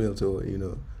kids' meal toy,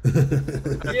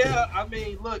 Yeah, I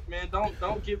mean, look, man,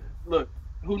 don't give. Look,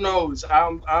 who knows? I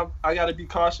got to be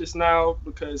cautious now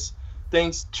because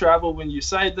things travel when you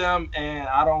say them, and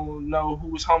I don't know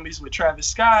who's homies with Travis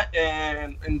Scott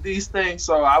and these things.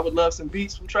 So I would love some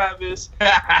beats from Travis.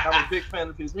 I'm a big fan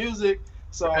of his music.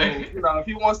 So if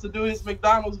he wants to do his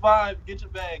McDonald's vibe, get your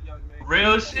bag, young man.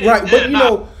 Real shit. Right, but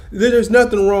there's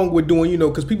nothing wrong with doing,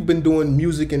 because people been doing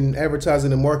music and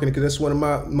advertising and marketing, because that's one of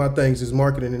my things is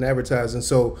marketing and advertising.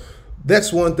 So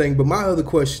that's one thing. But my other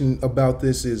question about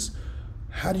this is,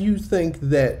 how do you think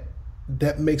that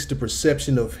makes the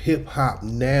perception of hip hop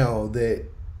now that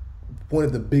one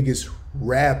of the biggest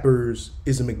rappers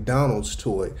is a McDonald's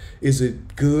toy? Is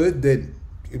it good that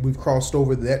we've crossed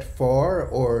over that far,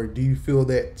 or do you feel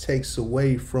that takes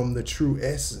away from the true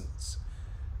essence?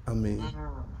 I mean,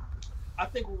 I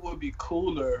think what would be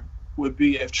cooler would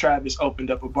be if Travis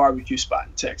opened up a barbecue spot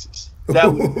in Texas.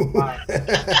 That would have been fine.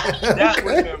 That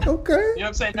would have been okay. You know what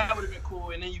I'm saying? That would have been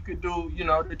cool. And then you could do,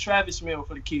 the Travis meal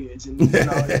for the kids, and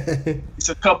it's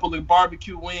a couple of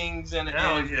barbecue wings and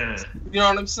yeah. You know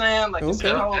what I'm saying? Like it's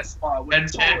a whole spot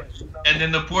with toys. And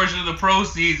then the portion of the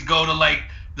proceeds go to like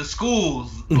the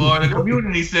schools or the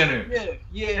community center.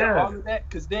 Yeah, all of that.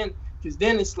 Because then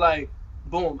it's like,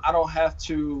 boom, I don't have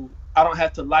to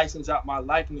license out my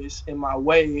likeness and my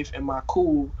wave and my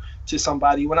cool to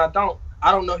somebody when I don't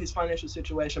know his financial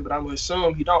situation, but I'm gonna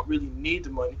assume he don't really need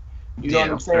the money. You know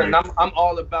what I'm saying? And I'm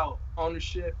all about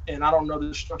ownership, and I don't know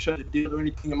the structure of the deal or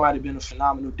anything. It might have been a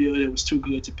phenomenal deal that was too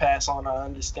good to pass on. I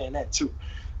understand that too.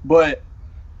 But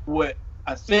what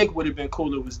I think would have been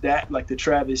cooler was that, like the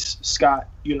Travis Scott,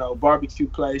 barbecue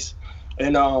place,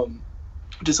 and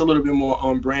just a little bit more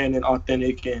on brand and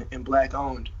authentic and black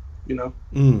owned, Yeah.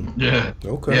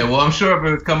 Okay. Yeah, well, I'm sure if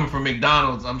it was coming from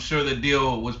McDonald's, I'm sure the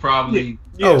deal was probably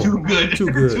too good.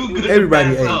 Too good.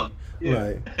 Everybody ate. Yeah.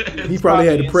 Right. He probably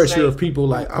had the pressure of people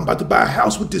like, I'm about to buy a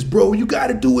house with this, bro. You got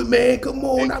to do it, man. Come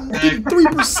on. I'm getting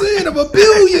 3% of $1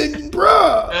 billion,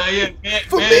 bro.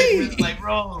 For me. Like,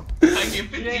 bro, I get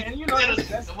 50. Yeah, and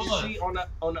that's what you see on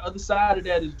the other side of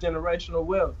that is generational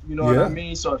wealth. You know what I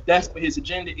mean? So if that's what his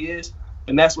agenda is,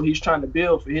 and that's what he's trying to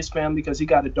build for his family because he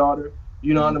got a daughter,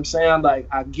 you know what I'm saying? Like,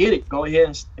 I get it. Go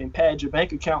ahead and pad your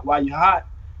bank account while you're hot.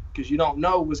 because you don't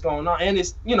know what's going on. And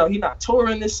it's, you know, he's not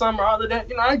touring this summer, all of that.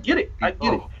 You know, I get it.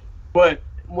 But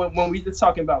when we just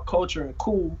talking about culture and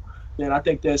cool, then I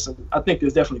think there's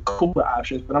definitely cooler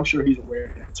options, but I'm sure he's aware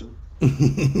of that too.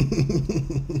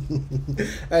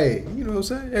 Hey, you know what I'm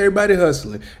saying? Everybody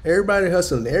hustling.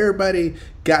 Everybody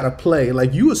gotta play.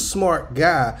 Like, you a smart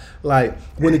guy. Like,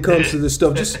 when it comes to this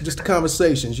stuff, just the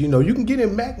conversations. You know, you can get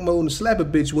in Mac mode and slap a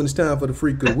bitch when it's time for the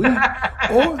freak of the week,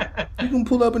 or you can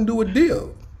pull up and do a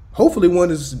deal. Hopefully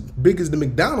one as big as the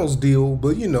McDonald's deal,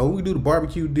 but you know, we do the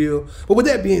barbecue deal. But with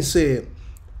that being said,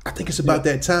 I think it's about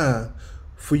that time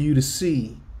for you to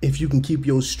see if you can keep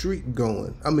your streak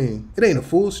going. I mean, it ain't a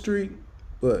full streak,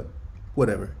 but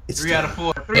whatever. It's 3 out of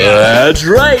 4. That's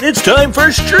right. It's time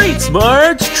for Street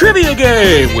Smarts Trivia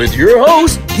Game with your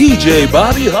hosts, DJ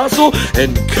Bobby Hustle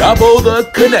and Capo the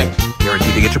Connect.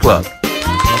 Guaranteed to get your plug.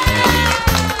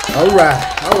 All right.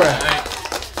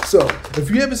 So, if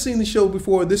you haven't seen the show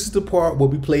before, this is the part where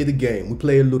we play the game. We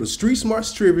play a little Street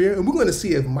Smarts Trivia, and we're going to see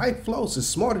if Mike Floss is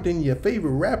smarter than your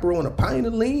favorite rapper on a pint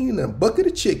of lean and a bucket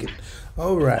of chicken.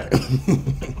 All right.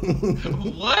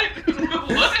 What?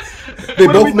 They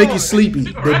both make you sleepy.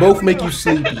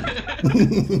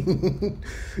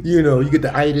 You know, you get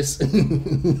the itis. All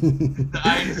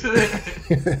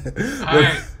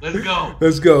right, let's go.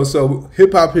 Let's go. So,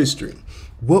 hip-hop history.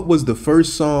 What was the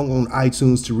first song on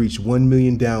iTunes to reach 1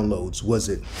 million downloads? Was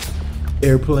it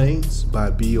Airplanes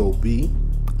by B.O.B.,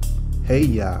 Hey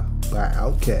Ya by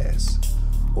Outkast,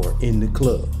 or In the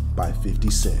Club by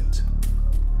 50 Cent?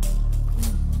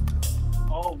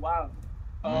 Oh, wow.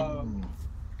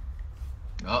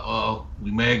 We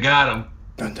may have got him.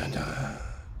 Dun, dun, dun.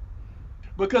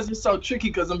 Because it's so tricky,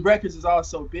 because them records is all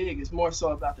so big. It's more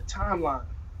so about the timeline.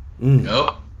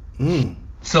 Yep.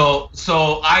 So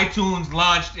iTunes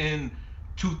launched in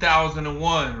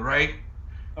 2001, right?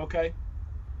 Okay.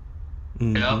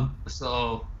 Mm-hmm. Yep.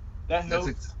 So that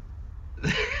helps.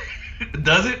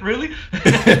 Does it really?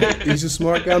 He's a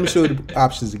smart guy. I'm gonna show you the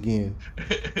options again.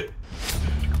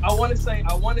 I want to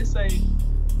say.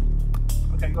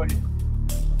 Okay, go ahead.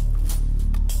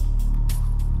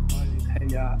 Hey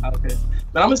Ya, Outkast.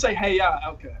 But I'm gonna say Hey Ya,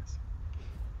 Outkast.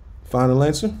 Final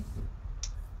answer?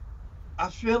 I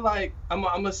feel like I'm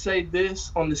gonna say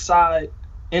this on the side.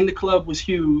 In the Club was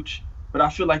huge, but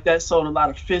I feel like that sold a lot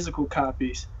of physical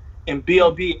copies. And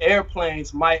B.O.B.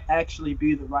 Airplanes might actually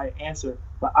be the right answer,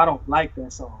 but I don't like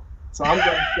that song. So I'm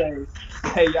gonna say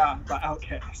Hey Ya by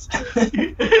Outkast.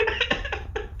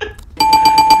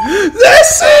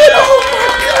 That's it! Oh my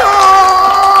God!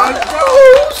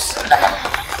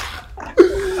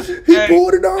 He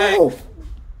pulled it off.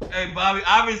 Hey, Bobby,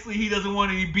 obviously he doesn't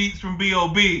want any beats from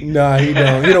B.O.B. Nah, he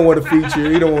don't. He don't want a feature.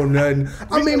 He don't want nothing.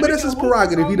 I mean, but that's his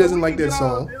prerogative. He doesn't like that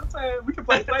song. You know what I'm saying? We can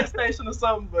play PlayStation or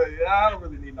something, but I don't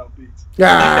really need no beats.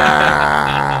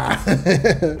 Ah!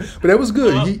 But that was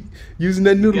good. He using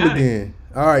that noodle again.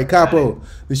 All right, Capo,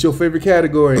 this your favorite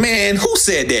category. Man, who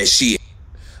said that shit?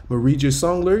 I'm going to read your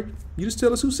song lyric. You just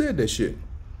tell us who said that shit.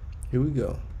 Here we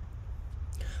go.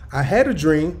 I had a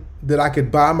dream that I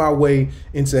could buy my way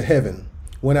into heaven.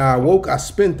 When I awoke, I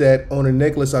spent that on a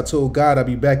necklace. I told God I'd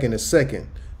be back in a second.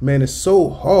 Man, it's so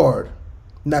hard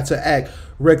not to act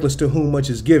reckless. To whom much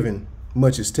is given,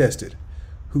 much is tested.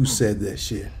 Who said that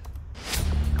shit?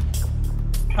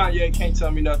 Kanye, Can't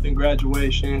Tell Me Nothing,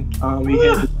 Graduation. He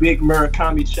had the big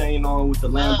Murakami chain on with the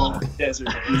Lambo in the desert.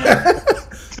 You know?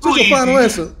 What's your final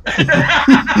answer?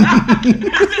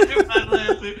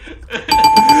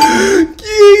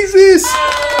 Jesus!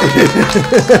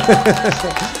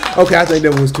 Okay, I think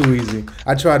that one was too easy.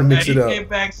 I tried to mix it up. He came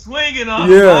back swinging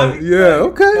on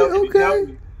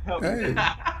Okay. Help me. Hey,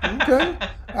 okay.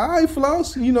 All right,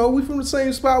 Floss. You know, we from the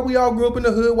same spot. We all grew up in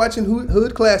the hood watching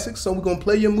hood classics. So we're going to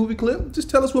play your movie clip. Just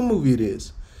tell us what movie it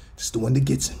is. Just the one that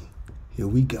gets him. Here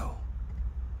we go.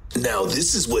 Now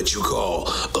this is what you call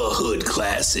a hood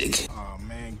classic. Oh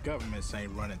man, governments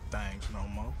ain't running things no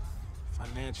more.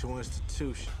 Financial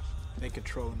institutions, they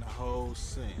controlling the whole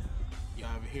scene. Y'all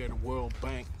ever hear of the World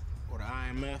Bank or the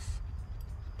IMF?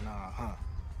 Nah, huh?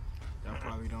 Y'all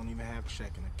probably don't even have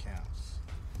checking accounts.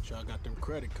 Y'all got them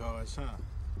credit cards, huh?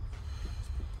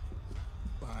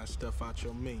 Buying stuff out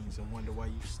your means and wonder why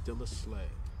you still a slave.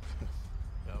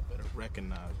 Y'all better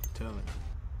recognize I'm telling you.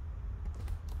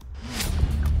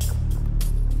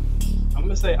 I'm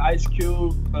gonna say Ice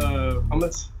Cube. I'm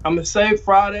gonna say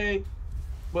Friday,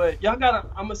 but y'all gotta.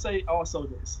 I'm gonna say also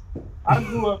this. I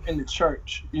grew up in the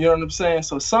church. You know what I'm saying?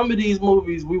 So some of these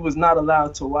movies we was not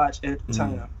allowed to watch at the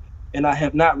time, and I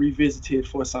have not revisited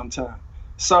for some time.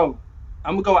 So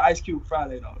I'm gonna go with Ice Cube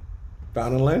Friday though.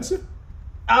 Final answer?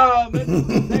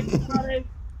 Man, next Friday.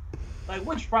 Like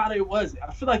which Friday was it?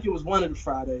 I feel like it was one of the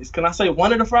Fridays. Can I say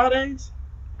one of the Fridays?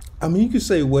 I mean, you can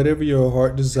say whatever your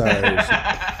heart desires.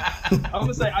 I'm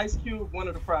gonna say Ice Cube, one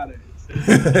of the Fridays. I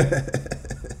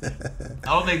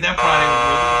don't think that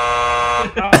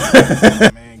Friday was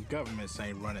really. Man, governments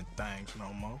ain't running things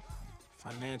no more.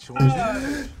 Financial.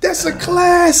 That's a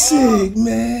classic,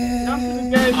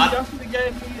 man. Y'all should have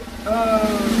gave me.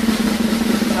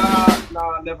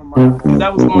 Nah, never mind.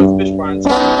 That was going to Fish Frying.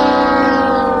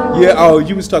 Yeah. Oh,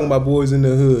 you was talking about Boys in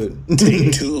the Hood.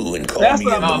 Take two and call me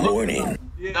in the morning.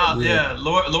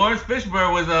 Lawrence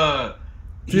Fishburne was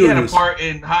he Furious. had a part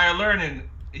in Higher Learning.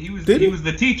 He was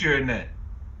the teacher in that.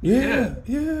 Yeah.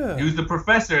 He was the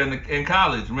professor in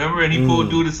college. Remember? And he pulled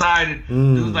dude aside and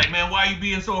dude was like, "Man, why you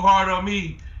being so hard on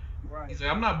me?" Right. He said,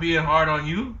 "I'm not being hard on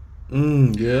you."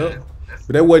 Yeah.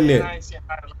 But that wasn't it. I ain't seen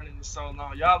Higher Learning in so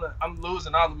long. I'm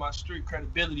losing all of my street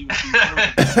credibility with these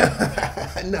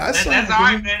That's all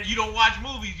right, man. You don't watch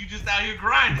movies. You just out here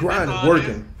grinding.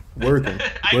 Working. We'll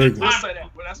say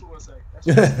that. Well, that's what we'll say.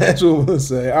 That's what we'll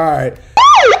say. All right.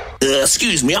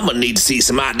 Excuse me, I'm gonna need to see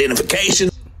some identification.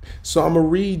 So I'm going to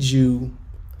read you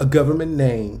a government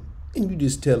name, and you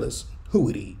just tell us who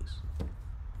it is.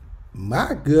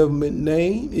 My government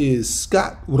name is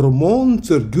Scott Ramon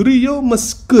Sergio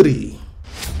Mascuri.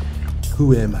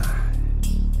 Who am I?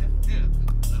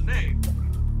 The name.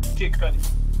 Kid Cudi.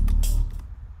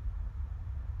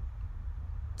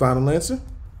 Final answer?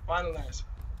 Final answer.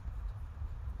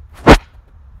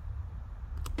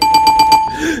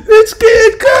 It's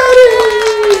Kid Cudi!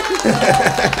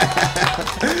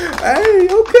 Hey,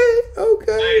 okay.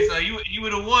 Hey, so you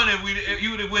would have won if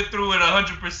you would have went through it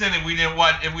 100% if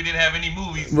we didn't have any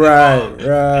movies. Right.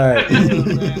 Yeah,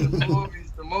 man,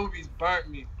 the movies burnt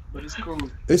me, but it's cool.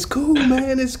 It's cool,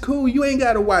 man. It's cool. You ain't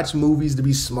got to watch movies to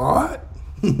be smart.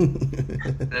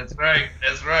 That's right.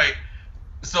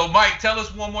 So, Mike, tell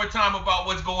us one more time about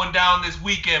what's going down this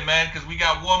weekend, man, because we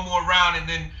got one more round and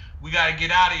then we got to get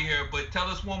out of here. But tell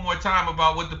us one more time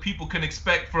about what the people can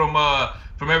expect from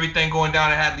everything going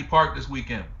down at Hadley Park this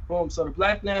weekend. Boom. So the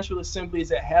Black National Assembly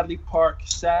is at Hadley Park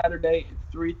Saturday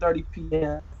at 3:30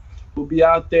 p.m. We'll be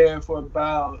out there for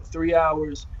about 3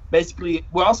 hours. Basically,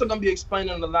 we're also going to be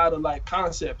explaining a lot of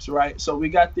concepts, right? So we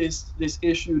got this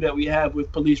issue that we have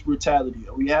with police brutality.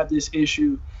 Or we have this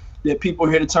issue that people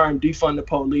hear the term defund the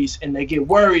police and they get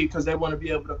worried because they want to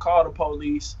be able to call the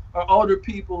police, or older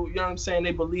people, you know what I'm saying?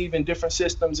 They believe in different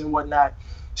systems and whatnot.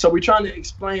 So we're trying to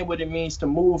explain what it means to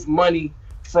move money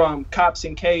from cops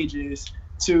in cages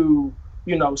to,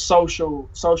 social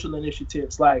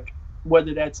initiatives, like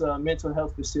whether that's mental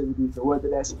health facilities or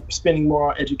whether that's spending more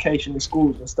on education in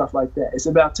schools and stuff like that. It's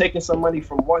about taking some money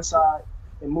from one side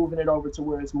and moving it over to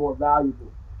where it's more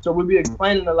valuable. So we'll be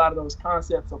explaining a lot of those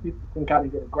concepts so people can kind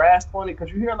of get a grasp on it, because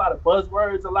you hear a lot of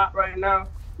buzzwords a lot right now.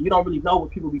 You don't really know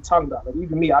what people be talking about. Like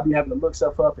even me, I'll be having to look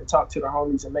stuff up and talk to the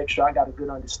homies and make sure I got a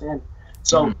good understanding.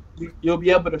 So you'll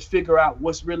be able to figure out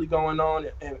what's really going on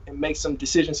and make some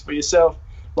decisions for yourself,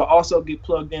 but also get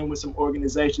plugged in with some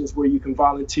organizations where you can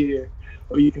volunteer,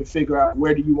 or you can figure out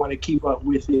where do you want to keep up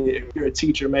with it. If you're a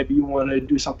teacher, maybe you want to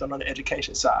do something on the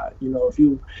education side.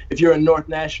 If you're in North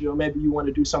Nashville, maybe you want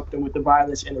to do something with the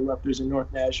violence interrupters in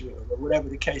North Nashville, or whatever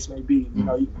the case may be. You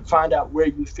can find out where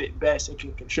you fit best and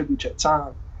can contribute your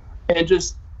time, and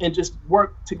just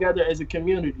work together as a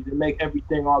community to make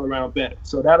everything all around better.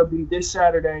 So that'll be this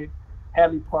Saturday,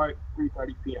 Hadley Park,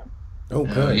 3:30 p.m.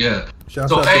 Okay. Yeah.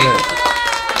 Shouts out to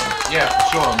that. Yeah, for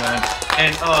sure, man.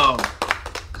 And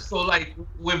so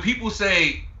when people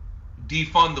say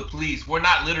defund the police, we're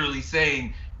not literally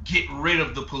saying get rid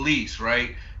of the police,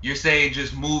 right? You're saying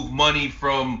just move money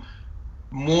from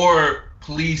more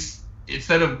police,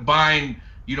 instead of buying,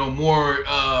 more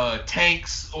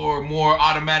tanks or more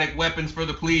automatic weapons for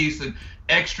the police and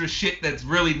extra shit that's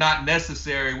really not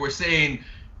necessary. We're saying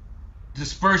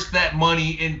disperse that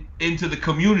money into the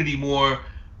community more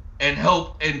and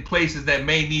help in places that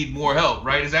may need more help,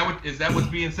 right? Is that what's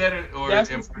being said, or am I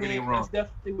getting it wrong? That's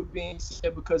definitely what's being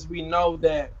said, because we know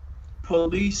that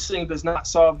policing does not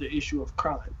solve the issue of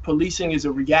crime. Policing is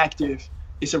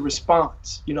it's a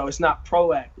response. It's not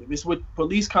proactive. It's what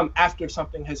police come after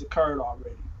something has occurred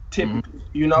already, typically,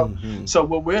 So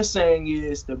what we're saying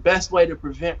is the best way to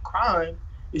prevent crime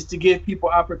is to give people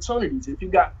opportunities. If you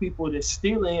got people that's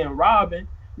stealing and robbing,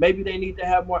 maybe they need to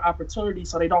have more opportunities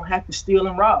so they don't have to steal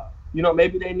and rob.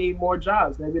 Maybe they need more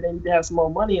jobs. Maybe they need to have some more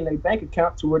money in their bank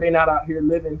account to where they're not out here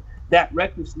living that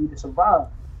recklessly to survive.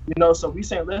 So we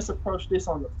saying let's approach this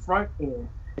on the front end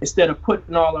instead of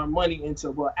putting all our money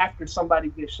into, well, after somebody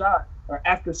gets shot or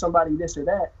after somebody this or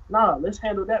that. Nah, let's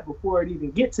handle that before it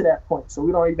even get to that point. So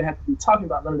we don't even have to be talking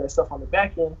about none of that stuff on the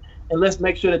back end. And let's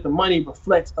make sure that the money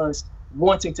reflects us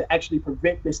wanting to actually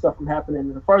prevent this stuff from happening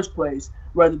in the first place,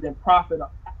 rather than profit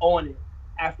on it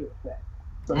after the fact.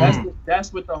 So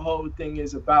that's what the whole thing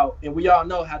is about. And we all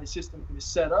know how the system is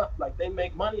set up. Like, they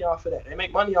make money off of that. They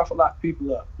make money off of lock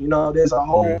people up. You know, there's a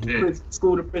whole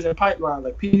school to prison pipeline.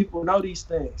 Like, people know these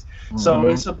things. So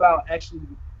it's about actually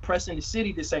pressing the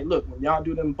city to say, look, when y'all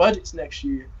do them budgets next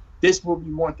year, this is where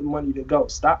we want the money to go.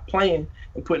 Stop playing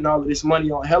and putting all of this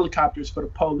money on helicopters for the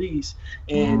police,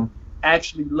 and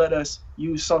actually let us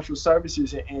use social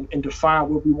services and define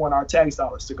where we want our tax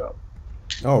dollars to go.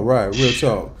 All right, real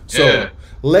talk. So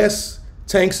less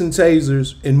tanks and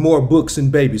tasers and more books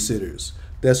and babysitters.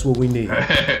 That's what we need. Mike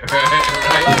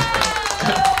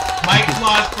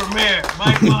Floss for mayor.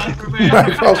 Mike Floss for mayor.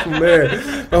 Mike Floss for mayor.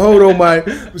 Now, hold on, Mike.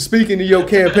 Speaking of your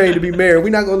campaign to be mayor, we're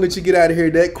not going to let you get out of here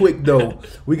that quick, though.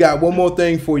 We got one more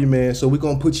thing for you, man. So we're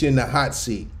going to put you in the hot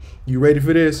seat. You ready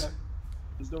for this?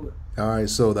 Let's do it. All right,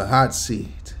 so the hot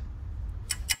seat.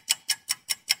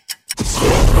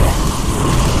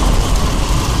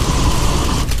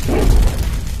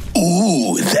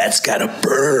 Ooh, that's gotta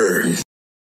burn.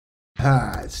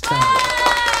 It's time.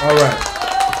 All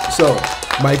right. So,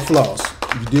 Mike Floss,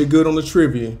 you did good on the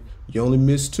trivia. You only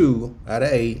missed 2 out of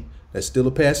 8. That's still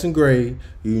a passing grade.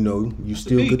 You know, you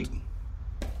still good.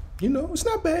 You know, it's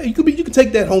not bad. You can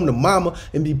take that home to mama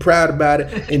and be proud about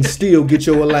it and still get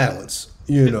your allowance.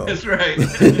 You know. That's right.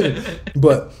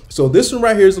 But so this one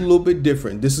right here is a little bit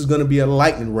different. This is going to be a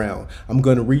lightning round. I'm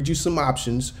going to read you some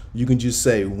options. You can just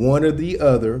say one or the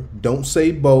other. Don't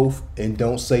say both and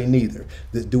don't say neither.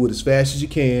 Do it as fast as you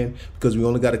can because we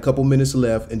only got a couple minutes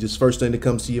left, and just first thing that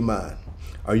comes to your mind.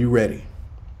 Are you ready?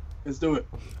 Let's do it.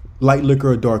 Light liquor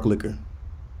or dark liquor?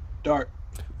 Dark.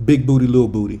 Big booty, little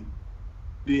booty?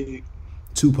 Big.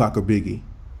 Tupac or Biggie?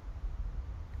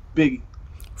 Biggie.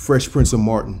 Fresh Prince or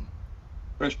Martin?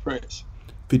 Fresh Prince.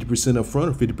 50% up front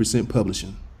or 50%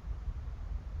 publishing?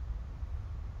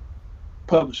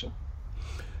 Publishing.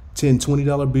 10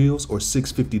 $20 bills or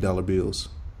 6 $50 bills?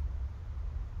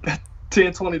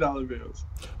 10 $20 bills.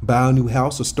 Buy a new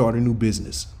house or start a new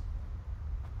business?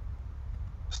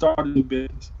 Start a new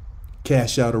business.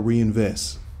 Cash out or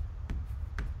reinvest?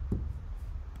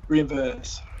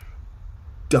 Reinvest.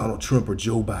 Donald Trump or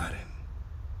Joe Biden?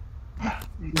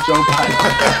 Joe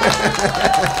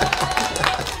Biden.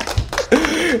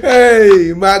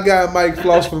 Hey, my guy Mike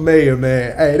Floss for mayor,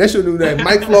 man. Hey, that's your new name,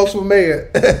 Mike Floss for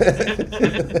mayor.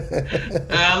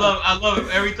 I love it.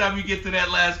 Every time you get to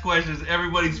that last question,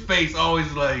 everybody's face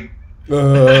always like.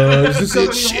 This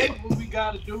is shit. Hate what we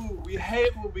gotta do. We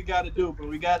hate what we gotta do, but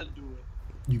we gotta do it.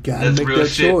 You gotta make that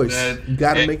choice. Man. You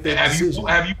gotta make that decision.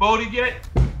 Have you voted yet?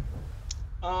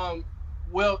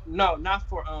 Well, no, not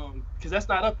for because that's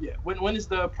not up yet. When is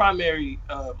the primary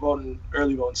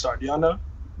early voting start? Do y'all know?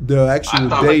 The actual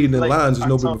date in the lines is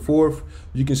November 4th.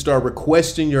 You can start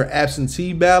requesting your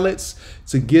absentee ballots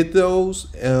to get those.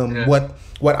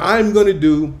 What I'm going to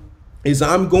do is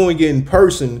I'm going in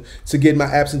person to get my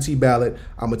absentee ballot.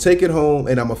 I'm going to take it home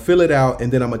and I'm going to fill it out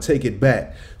and then I'm going to take it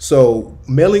back. So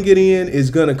mailing it in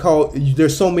is going to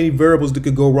there's so many variables that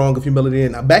could go wrong if you mail it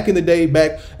in. Back in the day,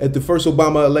 back at the first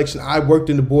Obama election, I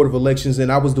worked in the Board of Elections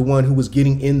and I was the one who was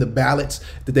getting in the ballots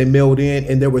that they mailed in.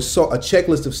 And there was a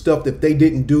checklist of stuff that they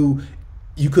didn't do.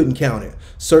 You couldn't count it.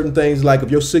 Certain things like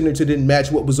if your signature didn't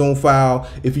match what was on file,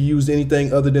 if you used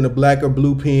anything other than a black or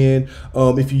blue pen,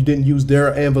 if you didn't use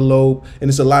their envelope, and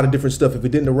it's a lot of different stuff. If it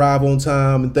didn't arrive on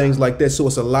time and things like that. So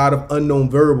it's a lot of unknown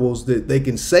variables that they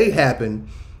can say happen,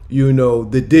 you know,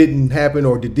 that didn't happen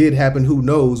or that did happen, who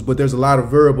knows. But there's a lot of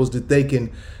variables that they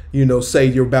can, you know, say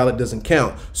your ballot doesn't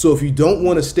count. So if you don't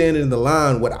want to stand in the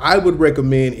line, what I would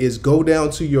recommend is go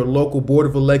down to your local Board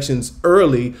of Elections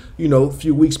early, you know, a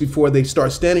few weeks before they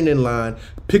start standing in line,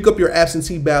 pick up your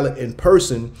absentee ballot in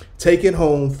person, take it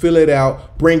home, fill it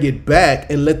out, bring it back,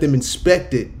 and let them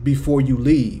inspect it before you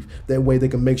leave. That way they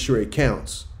can make sure it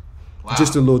counts. Wow.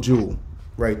 Just a little jewel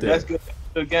right there. That's good.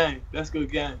 Good game. That's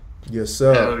good game. Yes,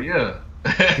 sir. Hell yeah.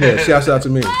 Yeah, shouts out to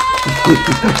me.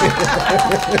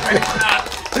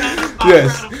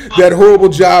 Yes, that horrible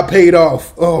job paid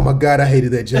off. Oh my God, I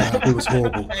hated that job. It was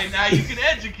horrible. Hey, now you can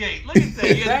educate. Look at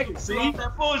that. Exactly. See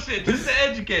that bullshit just to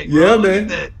educate. Bro. Yeah, Look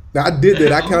man. I did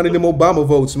that. I counted them Obama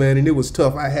votes, man, and it was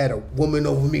tough. I had a woman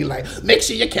over me like, make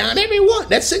sure you count everyone.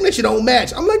 That signature don't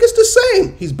match. I'm like, it's the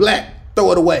same. He's black.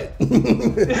 Throw it away.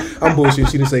 I'm bullshit.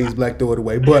 She didn't say he's black. Throw it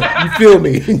away. But you feel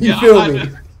me? You feel me?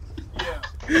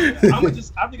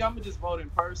 I think I'm gonna just vote in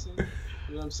person.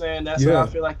 You know what I'm saying? That's what I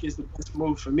feel like is the best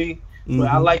move for me. But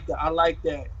I like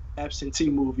that absentee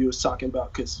move you was talking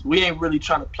about, because we ain't really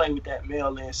trying to play with that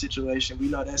mail-in situation. We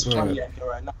know that's Pontiac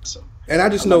right now. So, and I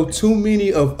just know too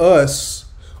many of us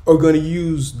are going to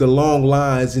use the long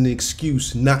lines and the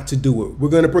excuse not to do it. We're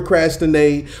going to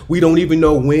procrastinate. We don't even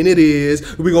know when it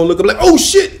is. We're going to look up like, oh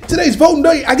shit, today's voting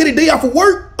day. I get a day off of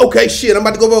work. Okay, shit, I'm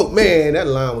about to go vote. Man, that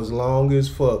line was long as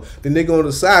fuck. The nigga on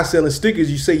the side selling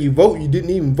stickers, you say you vote, you didn't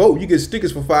even vote. You get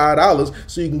stickers for $5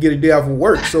 so you can get a day off of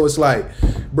work. So it's like,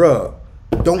 bruh,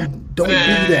 don't do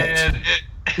that.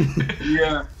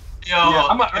 Yeah.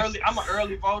 I'm an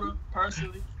early voter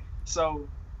personally. So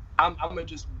I'm gonna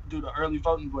just do the early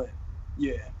voting, but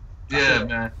yeah,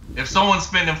 man. If someone's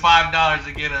spending $5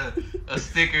 to get a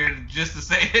sticker just to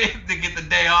say to get the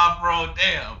day off, bro,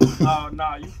 damn. Oh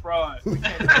no, you fraud.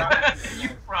 You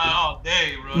fraud all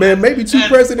day, bro. Man, maybe 2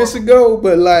 presidents ago,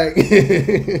 but like,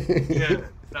 yeah.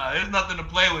 Nah, there's nothing to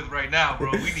play with right now,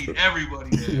 bro. We need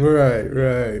everybody there.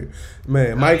 Right.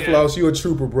 Man, Mike Floss, you a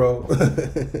trooper, bro.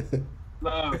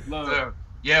 Love.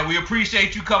 Yeah, we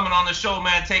appreciate you coming on the show,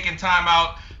 man, taking time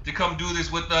out to come do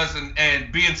this with us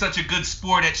and being such a good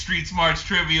sport at Street Smarts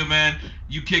Trivia, man.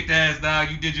 You kicked ass, dog.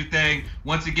 You did your thing.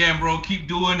 Once again, bro, keep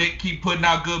doing it. Keep putting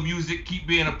out good music. Keep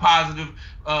being a positive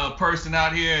person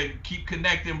out here and keep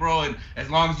connecting, bro. And as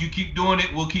long as you keep doing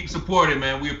it, we'll keep supporting,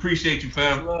 man. We appreciate you,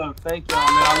 fam. Love. Thank y'all,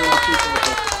 man. I really appreciate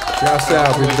it. Shouts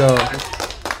out, big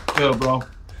dog. Good, bro.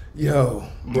 Yo,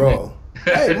 bro.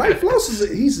 Hey, Mike Floss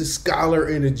he's a scholar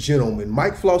and a gentleman.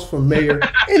 Mike Floss for mayor,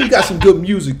 and he got some good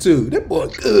music too. That boy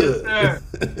good. Yes,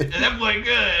 that boy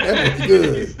good. That boy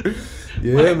good.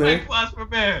 Yeah, man. Mike Floss for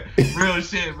mayor. Real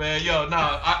shit, man. Yo,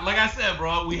 like I said,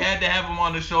 bro, we had to have him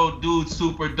on the show. Dude,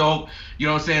 super dope. You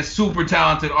know what I'm saying? Super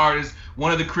talented artist.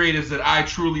 One of the creatives that I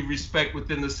truly respect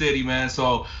within the city, man.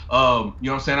 So, you know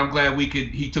what I'm saying? I'm glad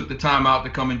he took the time out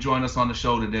to come and join us on the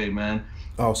show today, man.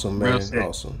 Awesome, man.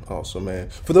 Awesome, man.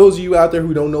 For those of you out there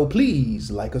who don't know,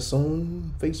 please like us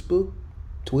on Facebook,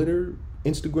 Twitter,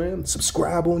 Instagram.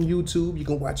 Subscribe on YouTube. You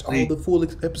can watch all the full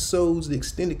episodes, the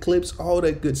extended clips, all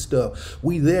that good stuff.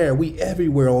 We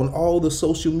everywhere on all the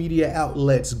social media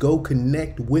outlets. Go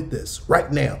connect with us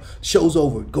right now. Show's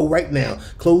over. Go right now.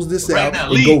 Close this out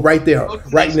and go right there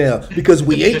right now, because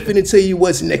we ain't finna tell you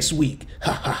what's next week.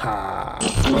 Ha ha ha.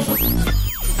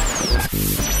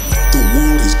 The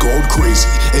world has gone crazy,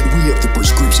 and we have the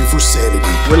prescription for sanity.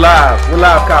 We're live,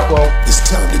 Capo. It's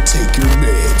time to take your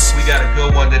meds. We got a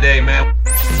good one today, man.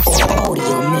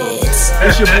 Audio meds.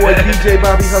 It's your boy DJ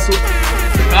Bobby Hustle.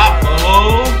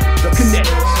 Capo The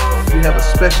Connect. We have a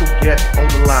special guest on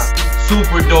the line.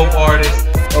 Super dope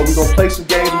artist. We're gonna play some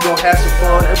games. We're gonna have some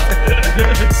fun.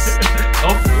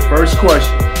 First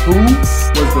question: who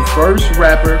was the first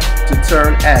rapper to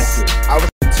turn actor? I was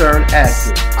to turn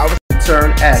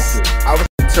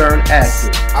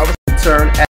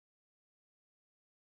actor.